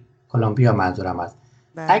جمهوری کلمبیا منظورم است.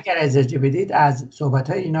 اگر اجازه بدید از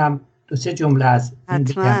صحبت‌های اینا هم 2-3 جمله از این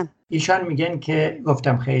بگم. ایشان میگن که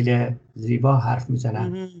گفتم خیلی زیبا حرف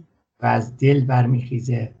میزنن و از دل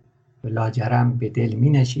برمیخیزه و لاجرم به دل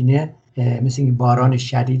مینشینه، مثل اینکه باران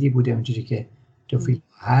شدیدی بوده اونجوری که تو فیلم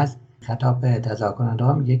هست. خطاب به تظاهر کننده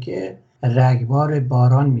ها میگه که رگبار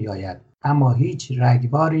باران میآید اما هیچ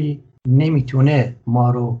رگباری نمیتونه ما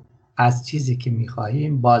رو از چیزی که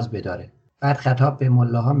میخواهیم باز بداره. بعد خطاب به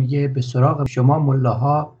ملاها میگه به سراغ شما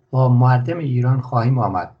ملاها با مردم ایران خواهیم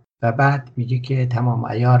آمد و بعد میگه که تمام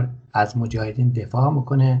عیار از مجاهدین دفاع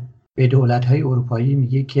میکنه. به دولت‌های اروپایی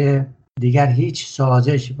میگه که دیگر هیچ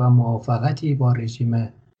سازش و موافقتی با رژیم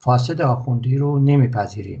فاسد آخوندی رو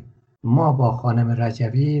نمیپذیریم. ما با خانم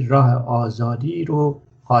رجوی راه آزادی رو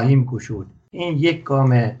خواهیم گشود. این یک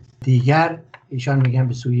گام دیگر ایشان میگن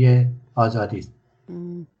به سوی آزادی است.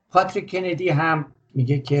 پاتریک کندی هم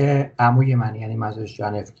میگه که عموی من، یعنی منظورش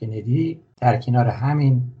جان اف کندی، در کنار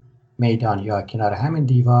همین میدان یا کنار همین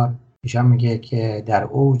دیوار ایشان میگه که در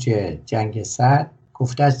اوج جنگ سرد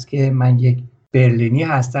گفته است که من یک برلینی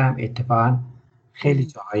هستم. اتفاقا خیلی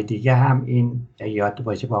جاهای دیگه هم این یاد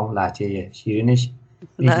باشه با اون لهجه شیرینش.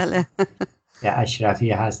 بله.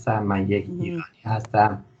 اشرفی هستم، من یک ایرانی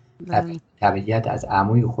هستم. تبعیت از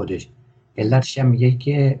عموی خودش. علتش هم میگه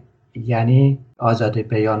که یعنی آزاد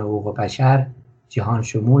بیان حقوق بشر جهان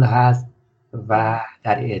شمول هست و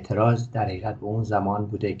در اعتراض در حقیقت به اون زمان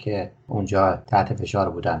بوده که اونجا تحت فشار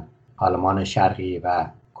بودن آلمان شرقی و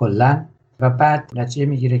کلن، و بعد نتیجه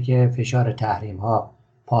میگیره که فشار تحریم ها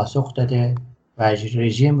پاسخ داده و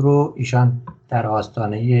رژیم رو ایشان در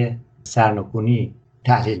آستانه سرنگونی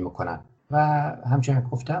تحلیل میکنن. و همچنان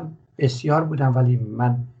گفتم بسیار بودن، ولی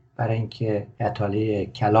من برای اینکه اطاله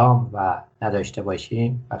کلام و نداشته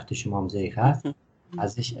باشیم وقتی شما هم ضیق هست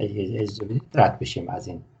ازش اجازه بدید رد بشیم از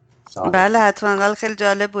این بله حتما. ولی خیلی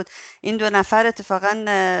جالب بود این دو نفر. اتفاقا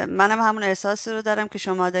منم همون احساسی رو دارم که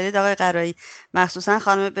شما دارید آقای قرایی. مخصوصا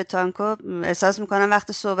خانم بتانکو احساس میکنم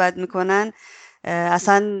وقتی صحبت میکنن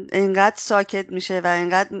اصلا اینقدر ساکت میشه و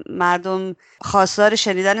اینقدر مردم خواستار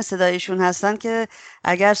شنیدن صدایشون هستن که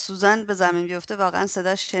اگر سوزن به زمین بیفته واقعا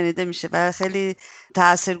صداش شنیده میشه و خیلی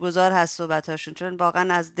تاثیرگذار هست صحبتاشون، چون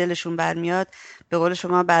واقعا از دلشون برمیاد، به قول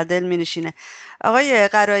شما بر دل مینشینه. آقای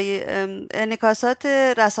قرایی، انعکاسات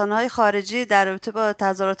رسانه‌های خارجی در رابطه با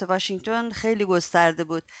تظاهرات واشنگتن خیلی گسترده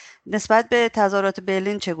بود. نسبت به تظاهرات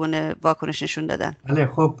برلین چگونه واکنش نشون دادن؟ بله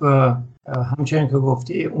خب همچنین که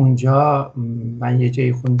گفتی اونجا من یه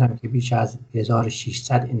جایی خوندم که بیش از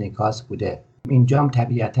 1600 انعکاس بوده. اینجا هم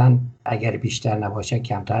طبیعتاً اگر بیشتر نباشه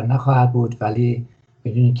کمتر نخواهد بود، ولی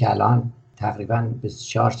میدونی که الان تقریباً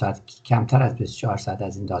 24 ساعت، کمتر از 24 ساعت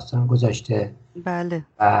از این داستان گذشته. بله.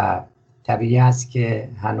 و طبیعی است که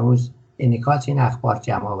هنوز انعکاس این اخبار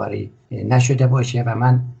جمع آوری نشده باشه و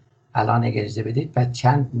من الان اجازه بدید و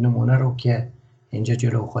چند نمونه رو که اینجا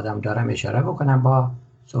جلو خودم دارم اشاره بکنم با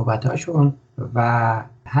صحبتاشون و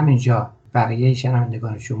همینجا بقیه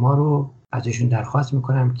شنوندگان شما رو ازشون درخواست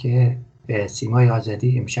میکنم که به سیمای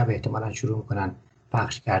آزادی امشب احتمالاً شروع میکنن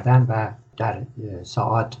پخش کردن و در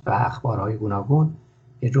ساعات و اخبارهای گوناگون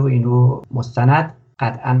رو اینو مستند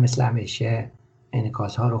قطعاً مثل همیشه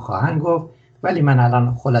انعکاس ها رو خواهند گفت. ولی من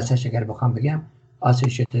الان خلاصش اگر بخوام بگم،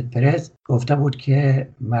 آسوشیتد پرس گفته بود که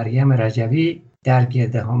مریم رجوی در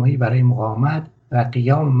گردهمایی برای مقاومت و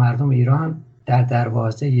قیام مردم ایران در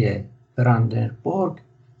دروازه براندنبورگ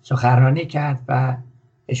سخنرانی کرد و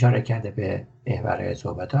اشاره کرده به محور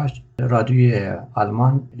صحبتاش. رادیوی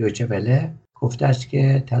آلمان دویچه وله گفته است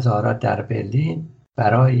که تظاهرات در برلین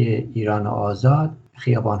برای ایران آزاد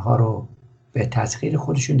خیابانها رو به تسخیر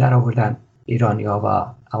خودشون در آوردن ایرانی‌ها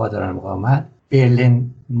و هواداران مقاومت.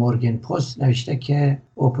 برلین مورگن پست نوشته که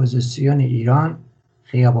اپوزیسیون ایران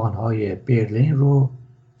خیابان‌های برلین رو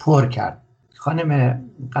پر کرد. خانم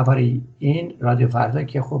قواری، این رادیو فردا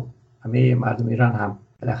که خب همه مردم ایران هم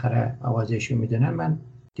بالاخره آوازشون میدونن، من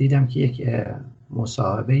دیدم که یک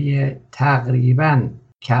مصاحبه تقریباً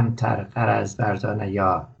کمتر غرض‌ورزانه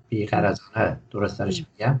یا بی‌غرضانه، درست درش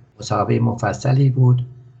بگم، مصاحبه مفصلی بود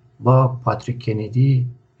با پاتریک کندی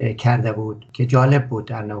کرده بود که جالب بود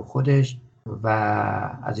در نوع خودش و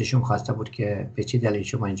ازشون خواسته بود که به چه دلیل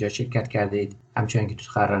شما اینجا شرکت کردید. همچنین که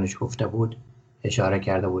تو خبرانش گفته بود اشاره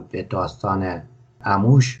کرده بود به داستان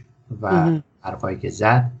عموش و حرفایی که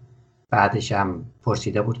زد. بعدش هم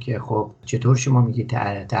پرسیده بود که خب چطور شما میگی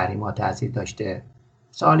تحریم‌ها تاثیر داشته؟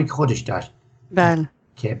 سوالی که خودش داشت. بله.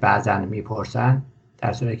 که بعضا میپرسن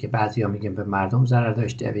در صورتی که بعضیا میگن به مردم ضرر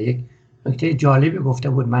داشته. و یک نکته جالبی گفته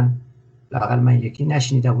بود، من لااقل من یکی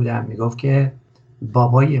نشنیده بودم، میگفت که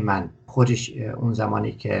بابای من خودش اون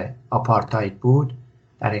زمانی که آپارتاید بود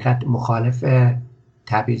در حقیقت مخالف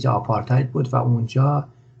تبعیض آپارتاید بود و اونجا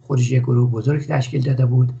خودش یک گروه بزرگ تشکیل داده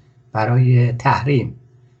بود برای تحریم.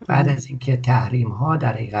 بعد از اینکه تحریم ها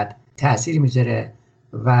در حقیقت تأثیر میذاره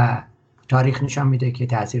و تاریخ نشان میده که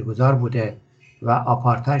تاثیرگذار بوده و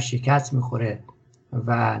آپارتاید شکست میخوره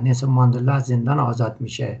و نلسون ماندلا زندان آزاد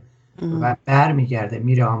میشه و برمیگرده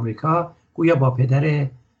میره آمریکا، گویا با پدر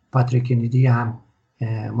پاتریک کندی هم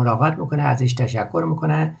ملاقات میکنه، ازش تشکر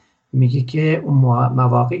میکنه، میگه که اون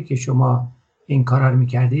مواقعی که شما این کارا رو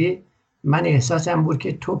میکردی من احساسم بود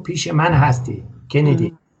که تو پیش من هستی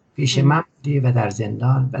کندی، پیش من بودی و در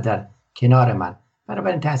زندان و در کنار من.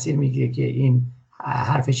 بنابراین تاثیر میگیره که این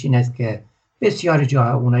حرفش این است که بسیار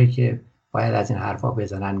جاها اونایی که باید از این حرفا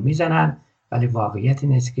بزنن میزنن، ولی واقعیت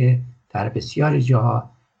این است که در بسیار جاها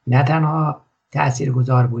نه تنها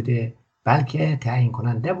تاثیرگذار بوده بلکه تعیین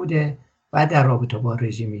کننده بوده و در رابطه با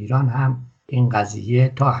رژیم ایران هم این قضیه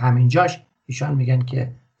تا همین جاش ایشان میگن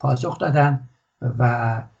که پاسخ دادن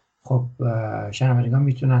و خب شنوندگان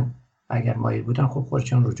میتونن اگر مایل بودن خب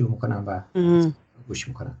خودشون رجوع میکنن و گوش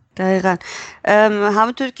میکنن. دقیقاً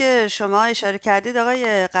همونطور که شما اشاره کردید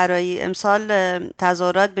آقای قرایی، امسال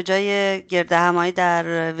تظاهرات به جای گردهمایی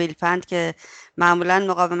در ویلپند که معمولاً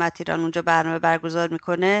مقاومت ایران اونجا برنامه برگزار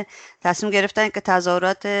میکنه، تصمیم گرفتن که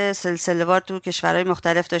تظاهرات سلسله‌وار تو کشورهای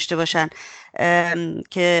مختلف داشته باشن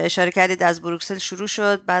که اشاره کردید از بروکسل شروع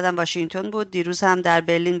شد، بعدم واشنگتن بود، دیروز هم در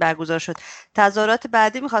برلین برگزار شد. تظاهرات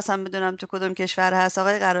بعدی میخواستم بدونم تو کدوم کشور هست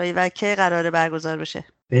آقای قرایی و کی قراره برگزار بشه؟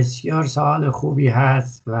 بسیار سوال خوبی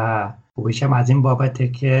هست و خوبیش هم از این بابته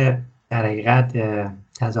که در حقیقت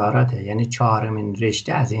تظاهرات یعنی چهارمین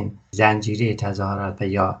رشته از این زنجیره تظاهرات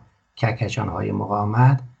یا کهکشان‌های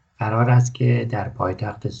مقاومت قرار است که در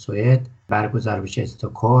پایتخت سوئد برگزار بشه،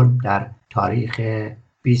 استکهلم، در تاریخ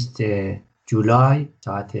 20 جولای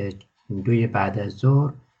ساعت 2 بعد از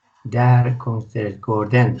ظهر در کنگسترت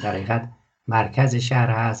گوردن در حقیقت مرکز شهر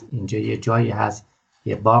هست. اینجا یه جایی هست،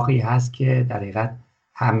 یه باغی هست که در حقیقت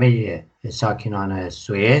همه ساکنان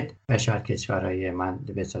سوئد و شاید کشورهای من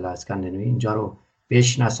به اصطلاح اسکاندیناوی اینجا رو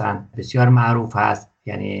بشناسن. بسیار معروف هست.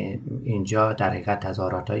 یعنی اینجا در حقیقت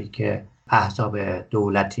تظاهراتایی که احزاب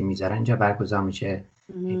دولتی میذارن اینجا برگزار میشه.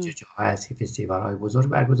 اینجا جاها هست که فستیوال‌های بزرگ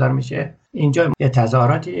برگزار میشه. اینجا یه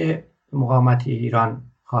تظاهراتی مقاومتی ایران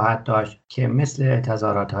خواهد داشت که مثل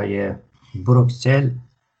تظاهرات‌های بروکسل،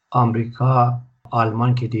 آمریکا،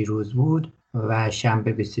 آلمان که دیروز بود و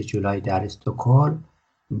شنبه 20 جولای در استکهلم،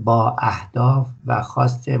 با اهداف و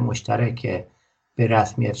خواست مشترک به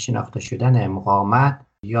رسمیت شناخته شدن مقاومت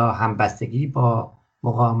یا همبستگی با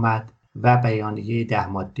مقاومت و بیانیه 10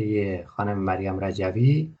 ماده خانم مریم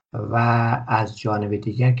رجوی و از جانب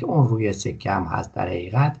دیگر که اون روی سکه هم هست در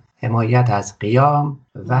حقیقت حمایت از قیام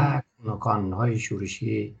و کانون‌های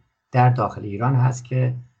شورشی در داخل ایران هست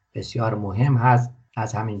که بسیار مهم هست.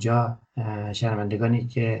 از همینجا شنوندگانی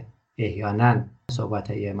که احیانا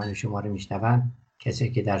صحبت‌های من و شما رو میشنون،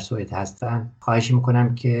 کسی که در سوئد هستن، خواهش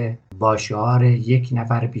میکنم که با شعار 1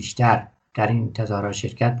 نفر بیشتر در این تظاهرات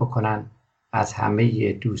شرکت بکنن. از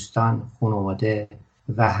همه دوستان، خانواده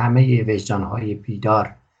و همه وجدان‌های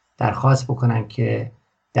بیدار درخواست بکنن که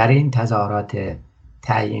در این تظاهرات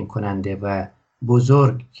تعیین کننده و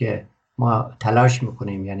بزرگ که ما تلاش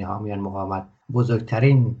میکنیم، یعنی حامیان مقاومت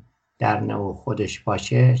بزرگترین در نوع خودش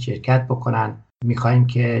باشه، شرکت بکنن. میخوایم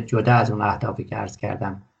که جدا از اون اهدافی که عرض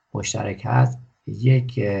کردم مشترک هست،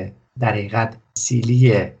 یک در حقیقت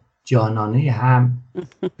سیلی جانانه هم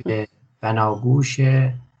به بناگوش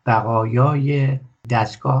بقایای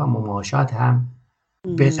دستگاه مماشات هم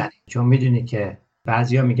بزنیم. چون میدونی که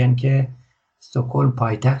بعضیا میگن که استکهلم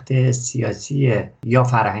پایتخت سیاسی یا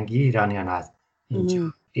فرهنگی ایرانیان هست.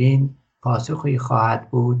 اینجا این پاسخی خواهد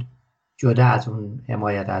بود جدا از اون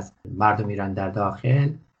حمایت از مردم ایران در داخل،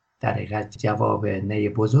 در حقیقت جواب نه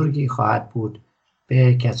بزرگی خواهد بود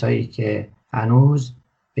به کسایی که هنوز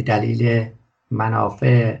به دلیل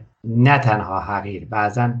منافع نه تنها حقیر،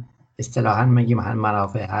 بعضا اصطلاحاً میگیم هم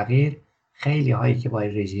منافع حقیر، خیلی هایی که با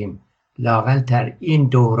رژیم لااقل در این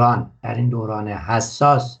دوران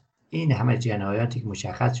حساس این همه جنایاتی که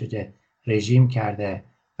مشخص شده رژیم کرده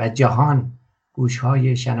و جهان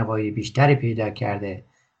گوش‌های شنوایی بیشتری پیدا کرده،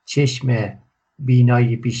 چشم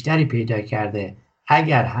بینایی بیشتری پیدا کرده،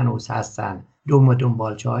 اگر هنوز هستن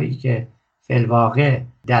دنبالچه‌هایی که فی‌الواقع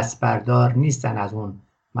دست بردار نیستن از اون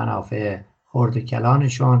منافع خرد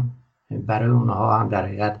کلانشون، برای اونها هم در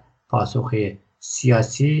حقیقت پاسخ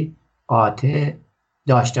سیاسی قاطع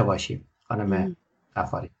داشته باشیم. خانم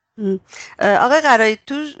غفاری. آقای غرایی،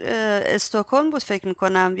 تو استکهلم بود فکر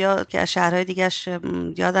میکنم یا که از شهرهای دیگرش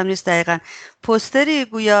یادم نیست دقیقا، پوستری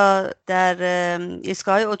گویا در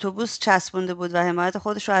ایستگاه اتوبوس چسبونده بود و حمایت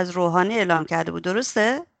خودش رو از روحانی اعلام کرده بود،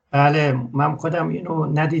 درسته؟ بله، من خودم اینو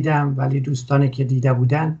ندیدم ولی دوستانی که دیده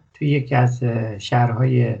بودن توی یکی از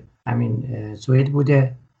شهرهای همین سوئد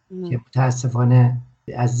بوده که متاسفانه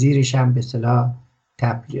از زیرش هم به اصطلاح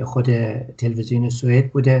خود تلویزیون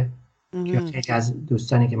سوئد بوده که خیلی از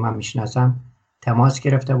دوستانی که من میشناسم تماس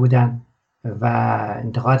گرفته بودن و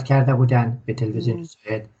انتقاد کرده بودن به تلویزیون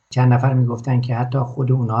سوئد. چند نفر میگفتن که حتی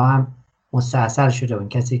خود اونها هم مستاصل شده، اون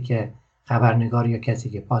کسی که خبرنگار یا کسی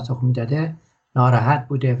که پاسخ میداده ناراحت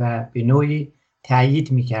بوده و به نوعی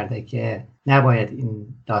تایید میکرده که نباید این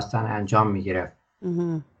داستان انجام میگرفت.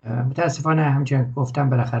 متاسفانه همچنان گفتم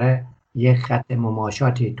بالاخره یک خط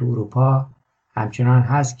مماشاتی تو اروپا همچنان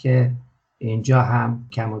هست که اینجا هم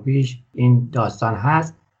کم و بیش این داستان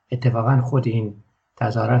هست. اتفاقا خود این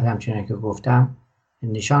تظاهرات همچنان که گفتم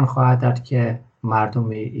نشان خواهد داد که مردم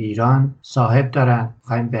ایران صاحب دارن.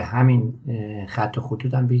 خواهیم به همین خط و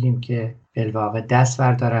خطوط هم بگیم که بالواقع دست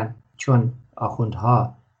بردارن، چون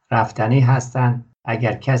آخوندها رفتنی هستن.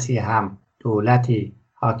 اگر کسی هم دولتی،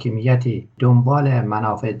 حاکمیتی دنبال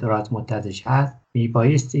منافع دراز مدتش هست،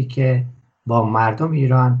 میبایستی که با مردم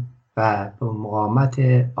ایران و با مقاومت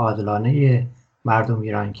عادلانه مردم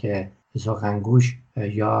ایران که سخنگوش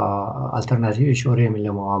یا آلترناتیو شورای ملی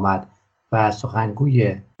مقاومت و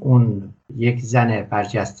سخنگوی اون یک زن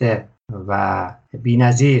برجسته و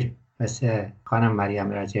بی‌نظیر مثل خانم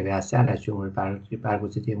مریم رجوی هستن از جمهوری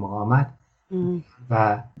برگزیده مقاومت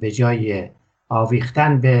و به جای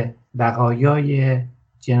آویختن به بقایای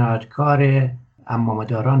جنایتکار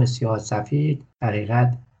عمامه‌داران سیاه سفید در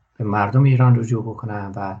حقیقت به مردم ایران رجوع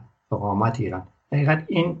بکنن و مقاومت ایران. حقیقت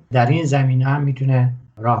این در این زمینه هم میتونه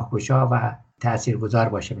راهگشا و تاثیرگذار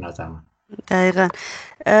باشه به نظر من. دقیقاً.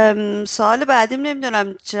 سوال بعدیم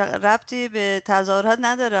نمیدونم چه ربطی به تظاهرات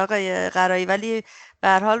نداره آقای غرایی، ولی به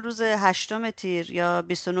هر حال روز 8 تیر یا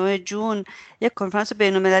 29 جون یک کنفرانس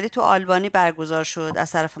بین‌المللی تو آلبانی برگزار شد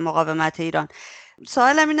از طرف مقاومت ایران.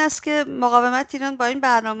 سوالم این است که مقاومت ایران با این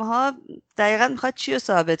برنامه‌ها دقیقاً میخواد چی رو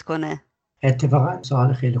ثابت کنه؟ اتفاقا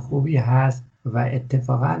سوال خیلی خوبی هست و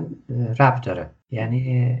اتفاقا ربط داره. یعنی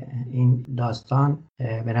این داستان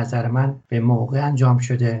به نظر من به موقع انجام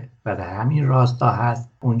شده و در همین راستا هست.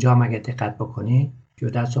 اونجا مگه دقت بکنی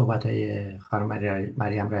جدا صحبت‌های خانم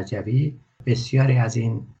مریم رجوی، بسیاری از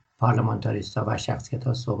این پارلمانتاریستا و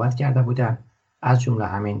شخصیت‌ها صحبت کرده بودند، از جمله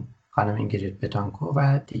همین خانم اینگرید بتانکو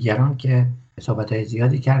و دیگران که صحبت‌های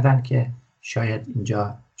زیادی کردند که شاید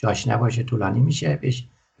اینجا جاش نباشه، طولانی میشه بهش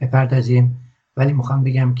بپردازیم. ولی میخوام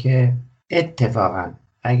بگم که اتفاقا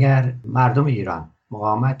اگر مردم ایران،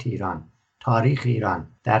 مقاومت ایران، تاریخ ایران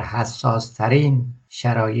در حساس ترین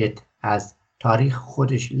شرایط از تاریخ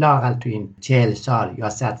خودش لااقل تو این 40 سال یا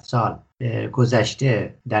 100 سال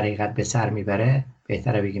گذشته در حقیقت به سر میبره،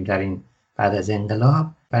 بهتره بگیم در این بعد از انقلاب.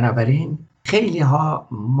 بنابراین خیلی ها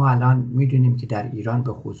ما الان میدونیم که در ایران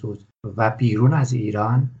به خصوص و بیرون از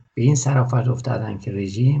ایران به این صرافت افتادن که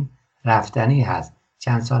رژیم رفتنی هست.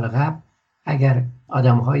 چند سال قبل اگر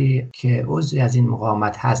آدم‌هایی که عضو از این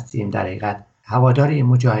مقاومت هستیم، در حقیقت هواداری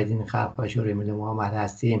مجاهدین خلق و شورای ملی مقاومت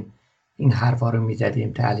هستیم، این حرفا رو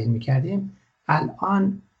می‌زدیم، تحلیل می‌کردیم،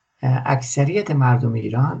 الان اکثریت مردم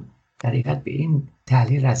ایران در حقیقت به این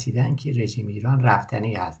تحلیل رسیدن که رژیم ایران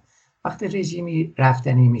رفتنی است. وقتی رژیمی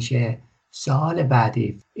رفتنی میشه، سوال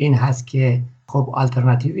بعدی این هست که خب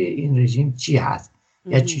آلترناتیو این رژیم چی هست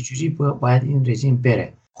یا چجوری باید این رژیم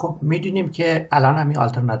بره. خب میدونیم که الان همین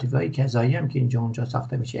آلترناتیوهای کذایی هم که اینجا اونجا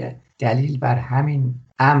ساخته میشه دلیل بر همین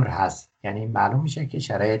امر هست. یعنی معلوم میشه که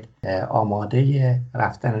شرایط آماده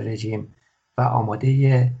رفتن رژیم و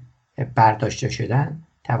آماده برداشته شدن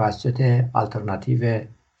توسط آلترناتیو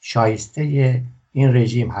شایسته این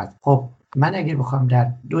رژیم هست. خب من اگر بخوام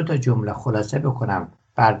در 2 جمله خلاصه بکنم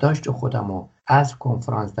برداشت خودمو از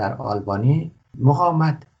کنفرانس در آلبانی،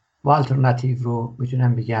 مقاومت و آلترناتیو رو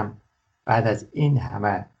میتونم بگم بعد از این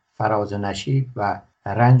همه فراز و نشیب و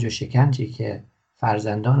رنج و شکنجی که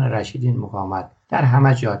فرزندان رشیدین مقاومت در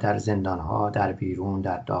همه جا، در زندانها، در بیرون،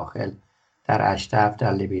 در داخل، در اشرف،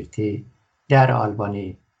 در لیبرتی، در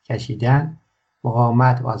آلبانی کشیدن،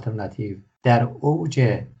 مقاومت و آلترناتیو در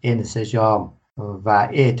اوج انسجام و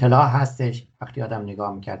اطلاع هستش. وقتی آدم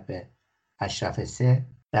نگاه میکرد به اشرف 3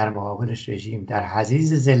 در مقابلش رژیم در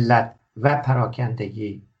حضیض ذلت و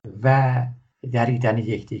پراکندگی و دریدن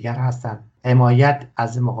یکدیگر هستن. حمایت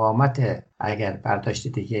از مقاومت، اگر برداشت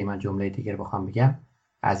دیگه من جمله دیگر بخوام بگم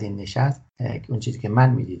از این نشست، اون چیزی که من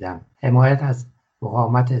میدیدم حمایت از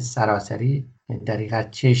مقاومت سراسری در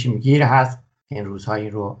حقیقت چشمگیر هست. این روزها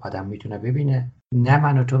این رو آدم میتونه ببینه، نه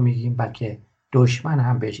من و تو میگیم بلکه دشمن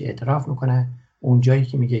هم بهش اعتراف میکنه. اون جایی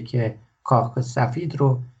که میگه که کاخ سفید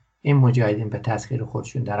رو این مجاهدین به تسخیر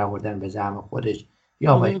خودشون در آوردن به زعم خودش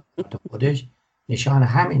یا با اقدامات خودش، نشان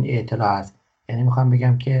همین اطلاع است. یعنی میخوام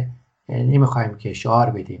بگم که نمیخوایم که شعار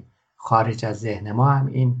بدیم، خارج از ذهن ما هم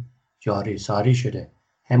این جاری ساری شده.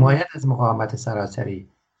 حمایت از مقاومت سراسری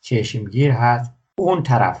چشمگیر هست. اون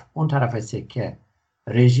طرف سکه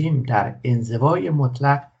رژیم در انزوای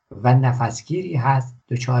مطلق و نفسگیری هست،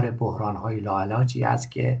 دچار بحران‌های لاعلاجی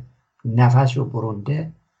است که نفس رو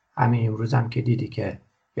برونده. همین امروز هم که دیدی که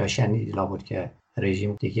یا شنیدی لابد که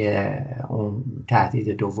رژیم دیگه اون تهدید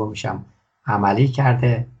دومش هم عملی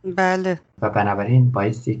کرده. بله. و بنابراین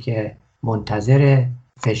بایستی که منتظر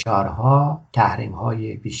فشارها،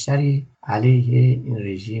 تحریم‌های بیشتری علیه این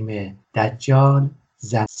رژیم دجال،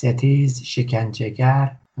 زن ستیز،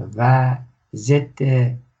 شکنجهگر و ضد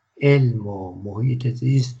علم و محیط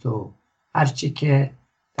زیست و هرچی که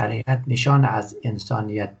در حقیقت نشان از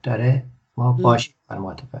انسانیت داره ما باشیم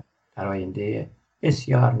در آینده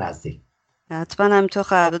بسیار نزدیک. حتما هم تو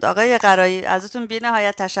خواهد بود. آقای غرایی، ازتون بی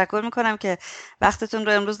نهایت تشکر میکنم که وقتتون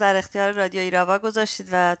رو امروز در اختیار رادیو ایراوا گذاشتید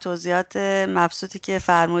و توضیحات مبسوطی که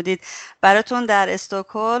فرمودید براتون در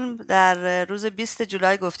استکهلم در روز 20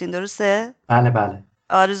 جولای گفتین، درسته؟ بله.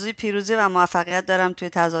 آرزوی پیروزی و موفقیت دارم توی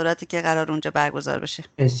تظاهراتی که قرار اونجا برگزار بشه.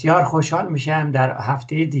 بسیار خوشحال میشم در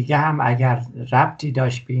هفته دیگه هم اگر ربطی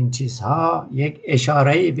داشت به این چیزها یک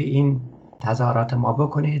اشاره‌ای به این تظاهرات ما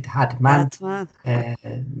بکنید. حتما.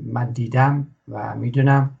 من دیدم و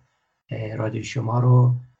میدونم رادیو شما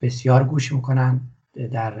رو بسیار گوش میکنن،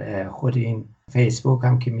 در خود این فیسبوک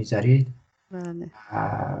هم که میذارید. بله.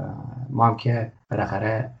 ما هم که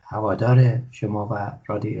بالاخره هوادار شما و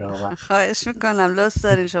رادیو ایراوا. خواهش میکنم، لطف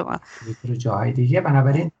دارین شما. میتونه جاهای دیگه،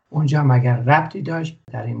 بنابراین اونجا مگر ربطی داشت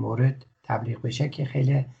در این مورد تبلیغ بشه که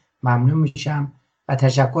خیلی ممنون میشم. و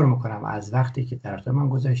تشکر میکنم از وقتی که در اختیار من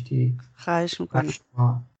گذاشتی. خواهش میکنم.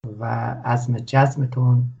 و عزم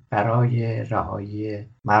جزمتون برای رهایی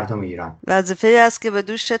مردم ایران. وظیفه‌ای است که به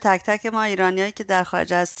دوش تک تک ما ایرانیایی که در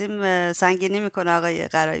خارج هستیم سنگینی میکنه آقای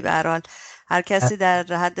غرایی. به هر حال هر کسی در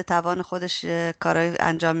حد توان خودش کارای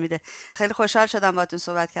انجام میده. خیلی خوشحال شدم باهاتون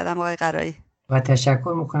صحبت کردم آقای غرایی. و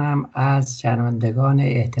تشکر میکنم از شنوندگان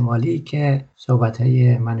احتمالی که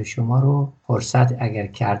صحبتهای من و شما رو فرصت اگر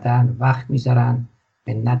کردن وقت میذارن،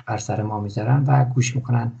 منت بر سر ما میذارن و گوش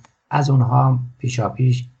میکنن. از اونها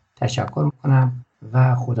پیشاپیش تشکر میکنم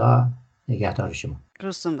و خدا نگهدار شما.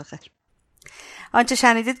 روزتون بخیر. آنچه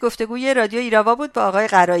شنیدید گفتگوی رادیو ایراوا بود با آقای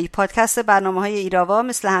غرایی. پادکست برنامه‌های ایراوا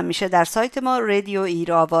مثل همیشه در سایت ما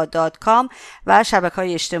radioirava.com و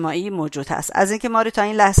شبکه‌های اجتماعی موجود هست. از اینکه ما رو تا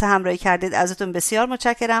این لحظه همراهی کردید ازتون بسیار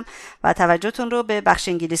متشکرم و توجهتون رو به بخش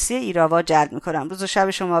انگلیسی ایراوا جلب می‌کنم. روز و شب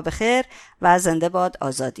شما بخیر و زنده باد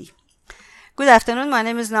آزادی. Good afternoon, my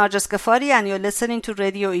name is Narjas Ghaffari and you're listening to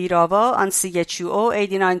Radio Irava on CHUO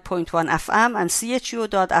 89.1 FM and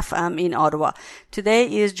CHUO.FM in Ottawa. Today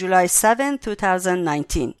is July 7,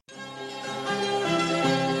 2019.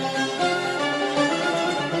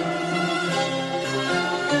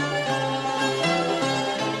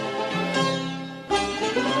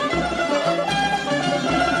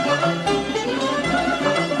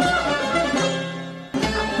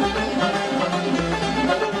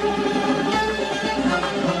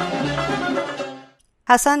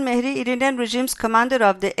 Hassan Mehri, Iranian regime's commander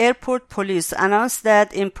of the airport police, announced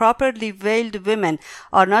that improperly veiled women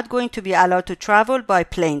are not going to be allowed to travel by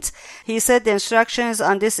planes. He said the instructions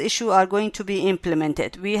on this issue are going to be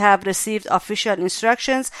implemented. We have received official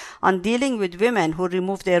instructions on dealing with women who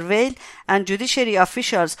remove their veil, and judiciary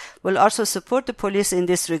officials will also support the police in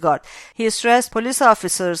this regard. He stressed police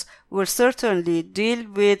officers will certainly deal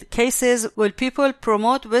with cases where people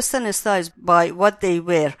promote Western styles by what they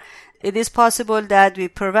wear. It is possible that we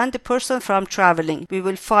prevent the person from traveling. We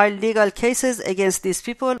will file legal cases against these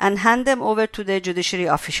people and hand them over to the judiciary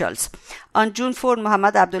officials. On June 4,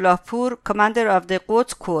 Mohammad Abdullahpur, commander of the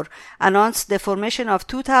Quds Corps, announced the formation of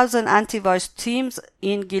 2,000 anti-vice teams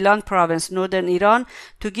in Gilan province, northern Iran,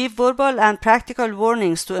 to give verbal and practical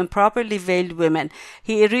warnings to improperly veiled women.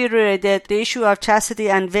 He reiterated the issue of chastity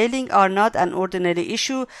and veiling are not an ordinary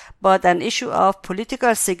issue, but an issue of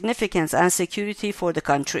political significance and security for the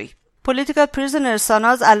country. Political prisoner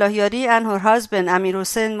Sanaz Allahyari and her husband Amir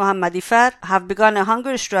Hossein Mohammadifar have begun a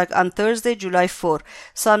hunger strike on Thursday, July 4.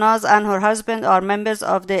 Sanaz and her husband are members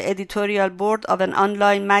of the editorial board of an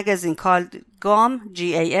online magazine called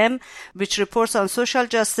GAM, which reports on social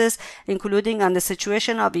justice, including on the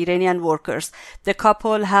situation of Iranian workers. The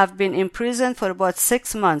couple have been imprisoned for about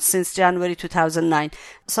 6 months since January 2009.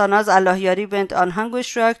 Sanaz Allahyari went on hunger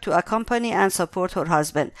strike to accompany and support her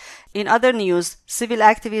husband. In other news, civil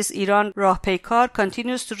activist Iran Rahpeikar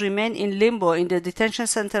continues to remain in limbo in the detention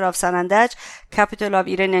center of Sanandaj, capital of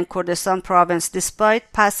Iranian Kurdistan province,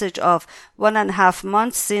 despite passage of 1.5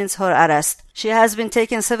 months since her arrest. She has been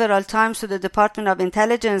taken several times to the Department of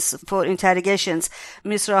Intelligence for interrogations.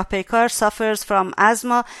 Ms. Rahpeikar suffers from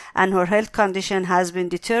asthma and her health condition has been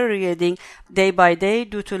deteriorating day by day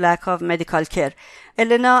due to lack of medical care.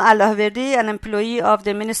 Elena Allahverdi, an employee of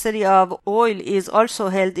the Ministry of Oil, is also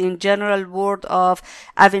held in General Ward of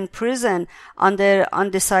Evin Prison under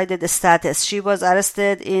undecided status. She was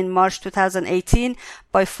arrested in March 2018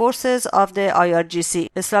 by forces of the IRGC,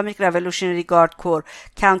 Islamic Revolutionary Guard Corps,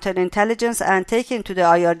 counterintelligence, and taken to the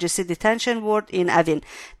IRGC detention ward in Evin.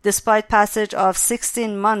 Despite passage of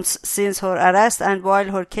 16 months since her arrest and while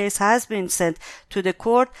her case has been sent to the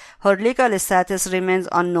court, her legal status remains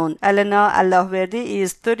unknown. Elena Allahverdi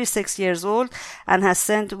is 36 years old and has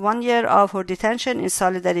spent 1 year of her detention in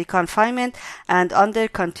solitary confinement and under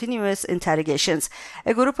continuous interrogations.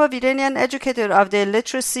 A group of Iranian educators of the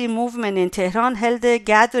literacy movement in Tehran held a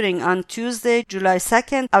gathering on Tuesday, July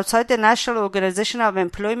 2nd, outside the National Organization of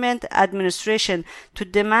Employment Administration to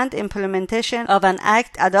demand implementation of an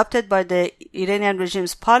act adopted by the Iranian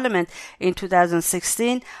regime's parliament in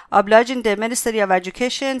 2016, obliging the Ministry of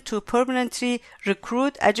Education to permanently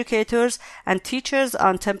recruit educators and teachers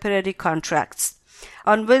on temporary contracts.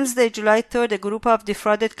 On Wednesday, July 3rd, a group of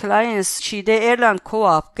defrauded clients, Shide Airline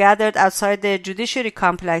Co-op, gathered outside the judiciary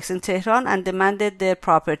complex in Tehran and demanded their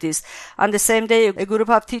properties. On the same day, a group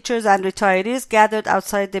of teachers and retirees gathered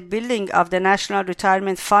outside the building of the National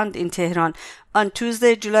Retirement Fund in Tehran. On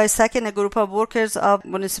Tuesday, July 2nd, a group of workers of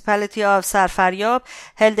municipality of Sarfaryab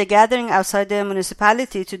held a gathering outside the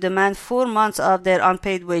municipality to demand 4 months of their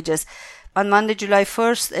unpaid wages. On Monday, July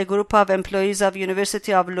 1st, a group of employees of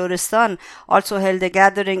University of Lorestan also held a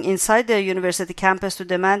gathering inside the university campus to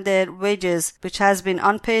demand their wages, which has been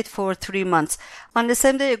unpaid for 3 months. On the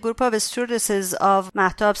same day, a group of stewardesses of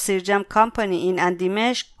Mahtab Sirjam Company in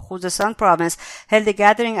Andimeshk, Khuzestan province, held a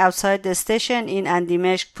gathering outside the station in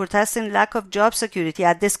Andimeshk, protesting lack of job security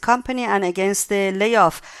at this company and against the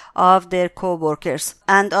layoff of their co-workers.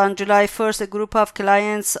 And on July 1st, a group of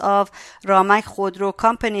clients of Ramak Khodro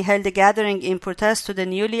Company held a gathering in protest to the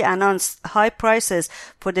newly announced high prices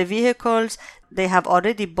for the vehicles they have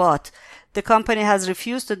already bought. The company has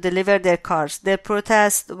refused to deliver their cars. The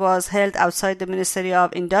protest was held outside the Ministry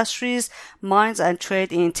of Industries, Mines and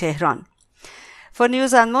Trade in Tehran. For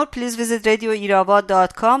news and more, please visit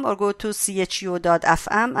radioirava.com or go to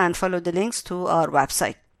chu.fm and follow the links to our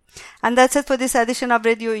website. And that's it for this edition of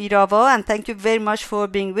Radio Irava, and thank you very much for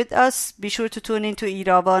being with us. Be sure to tune in to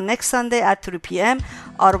Irava next Sunday at 3 p.m.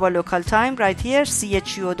 Arva local time right here,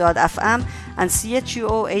 chu.fm and chu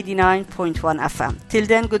 89.1 FM. Till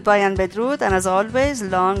then, goodbye and bedrood, and as always,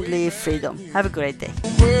 long live freedom. Have a great day.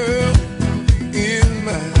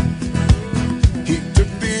 He took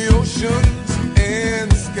the oceans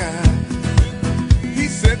and the sky. He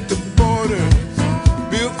set the borders,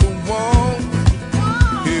 built the wall.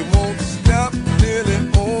 He won't stop till he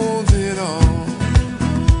owns it all.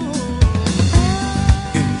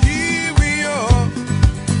 And here we are,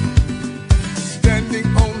 standing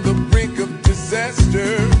on the brink of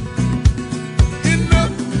disaster.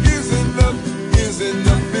 Enough is enough, is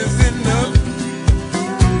enough, is enough.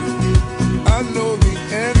 I know the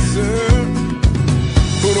answer.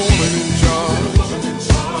 Put a woman in charge.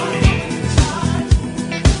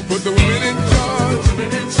 Put the women in charge.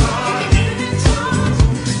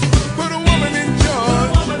 Put a woman in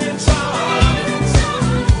charge.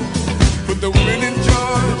 Put the women in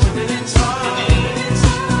charge.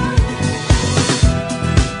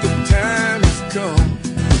 The time has come.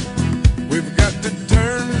 We've got to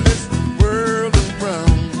turn this world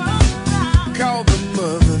around. Call the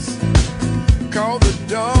mothers. Call the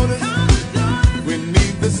daughters. We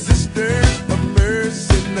need the sister of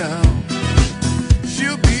mercy now.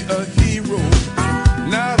 She'll be a hero,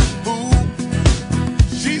 not a fool.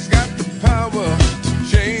 She's got the power to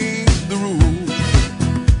change the rules.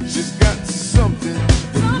 She's got something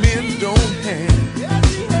that men don't have.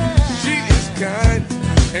 She is kind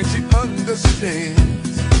and she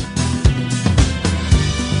understands.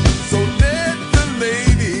 So let the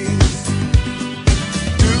ladies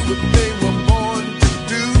do what they were born to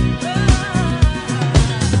do.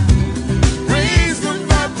 Raise the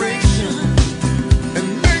vibration and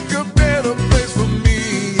make a better place for me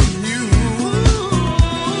and you.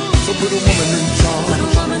 So put a woman in charge. Put the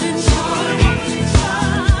women in charge.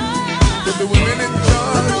 Put a woman in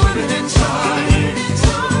charge.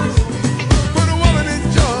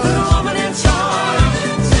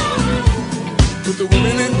 Put the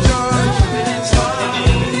women in charge.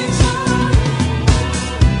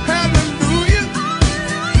 Hallelujah.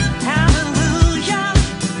 Hallelujah,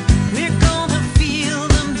 we're gonna feel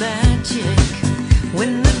the magic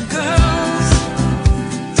when the girls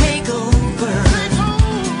take over.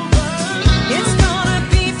 It's gonna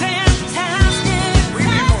be fantastic. We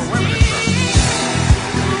need more women in charge.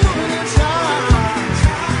 Put the women in charge.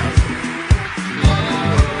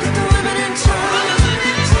 Put a woman in charge.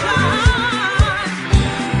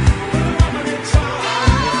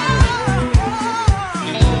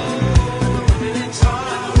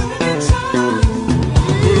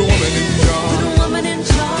 Put a woman in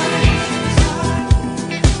charge.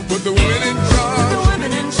 Put the women in charge. Put the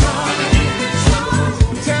women in charge.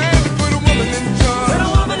 Time to put a woman in Put charge. a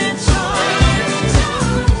woman in charge.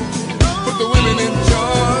 Put the women in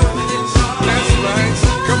charge. That's right.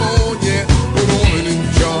 Come on, yeah. Put a woman in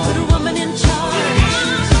Put charge. a woman in charge.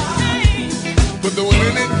 Put the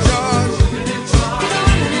women in charge.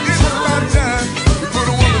 It's about time to put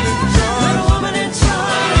a woman in Put charge. a woman in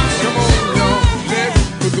charge. Come on, y'all. Let's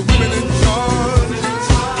put the women in charge.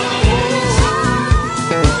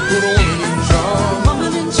 Put a woman in charge.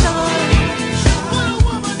 Woman in charge.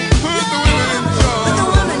 Put the women in charge. The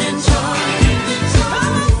woman in charge.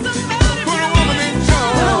 Put a woman in The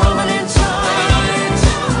charge. woman in charge.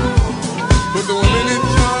 Put the women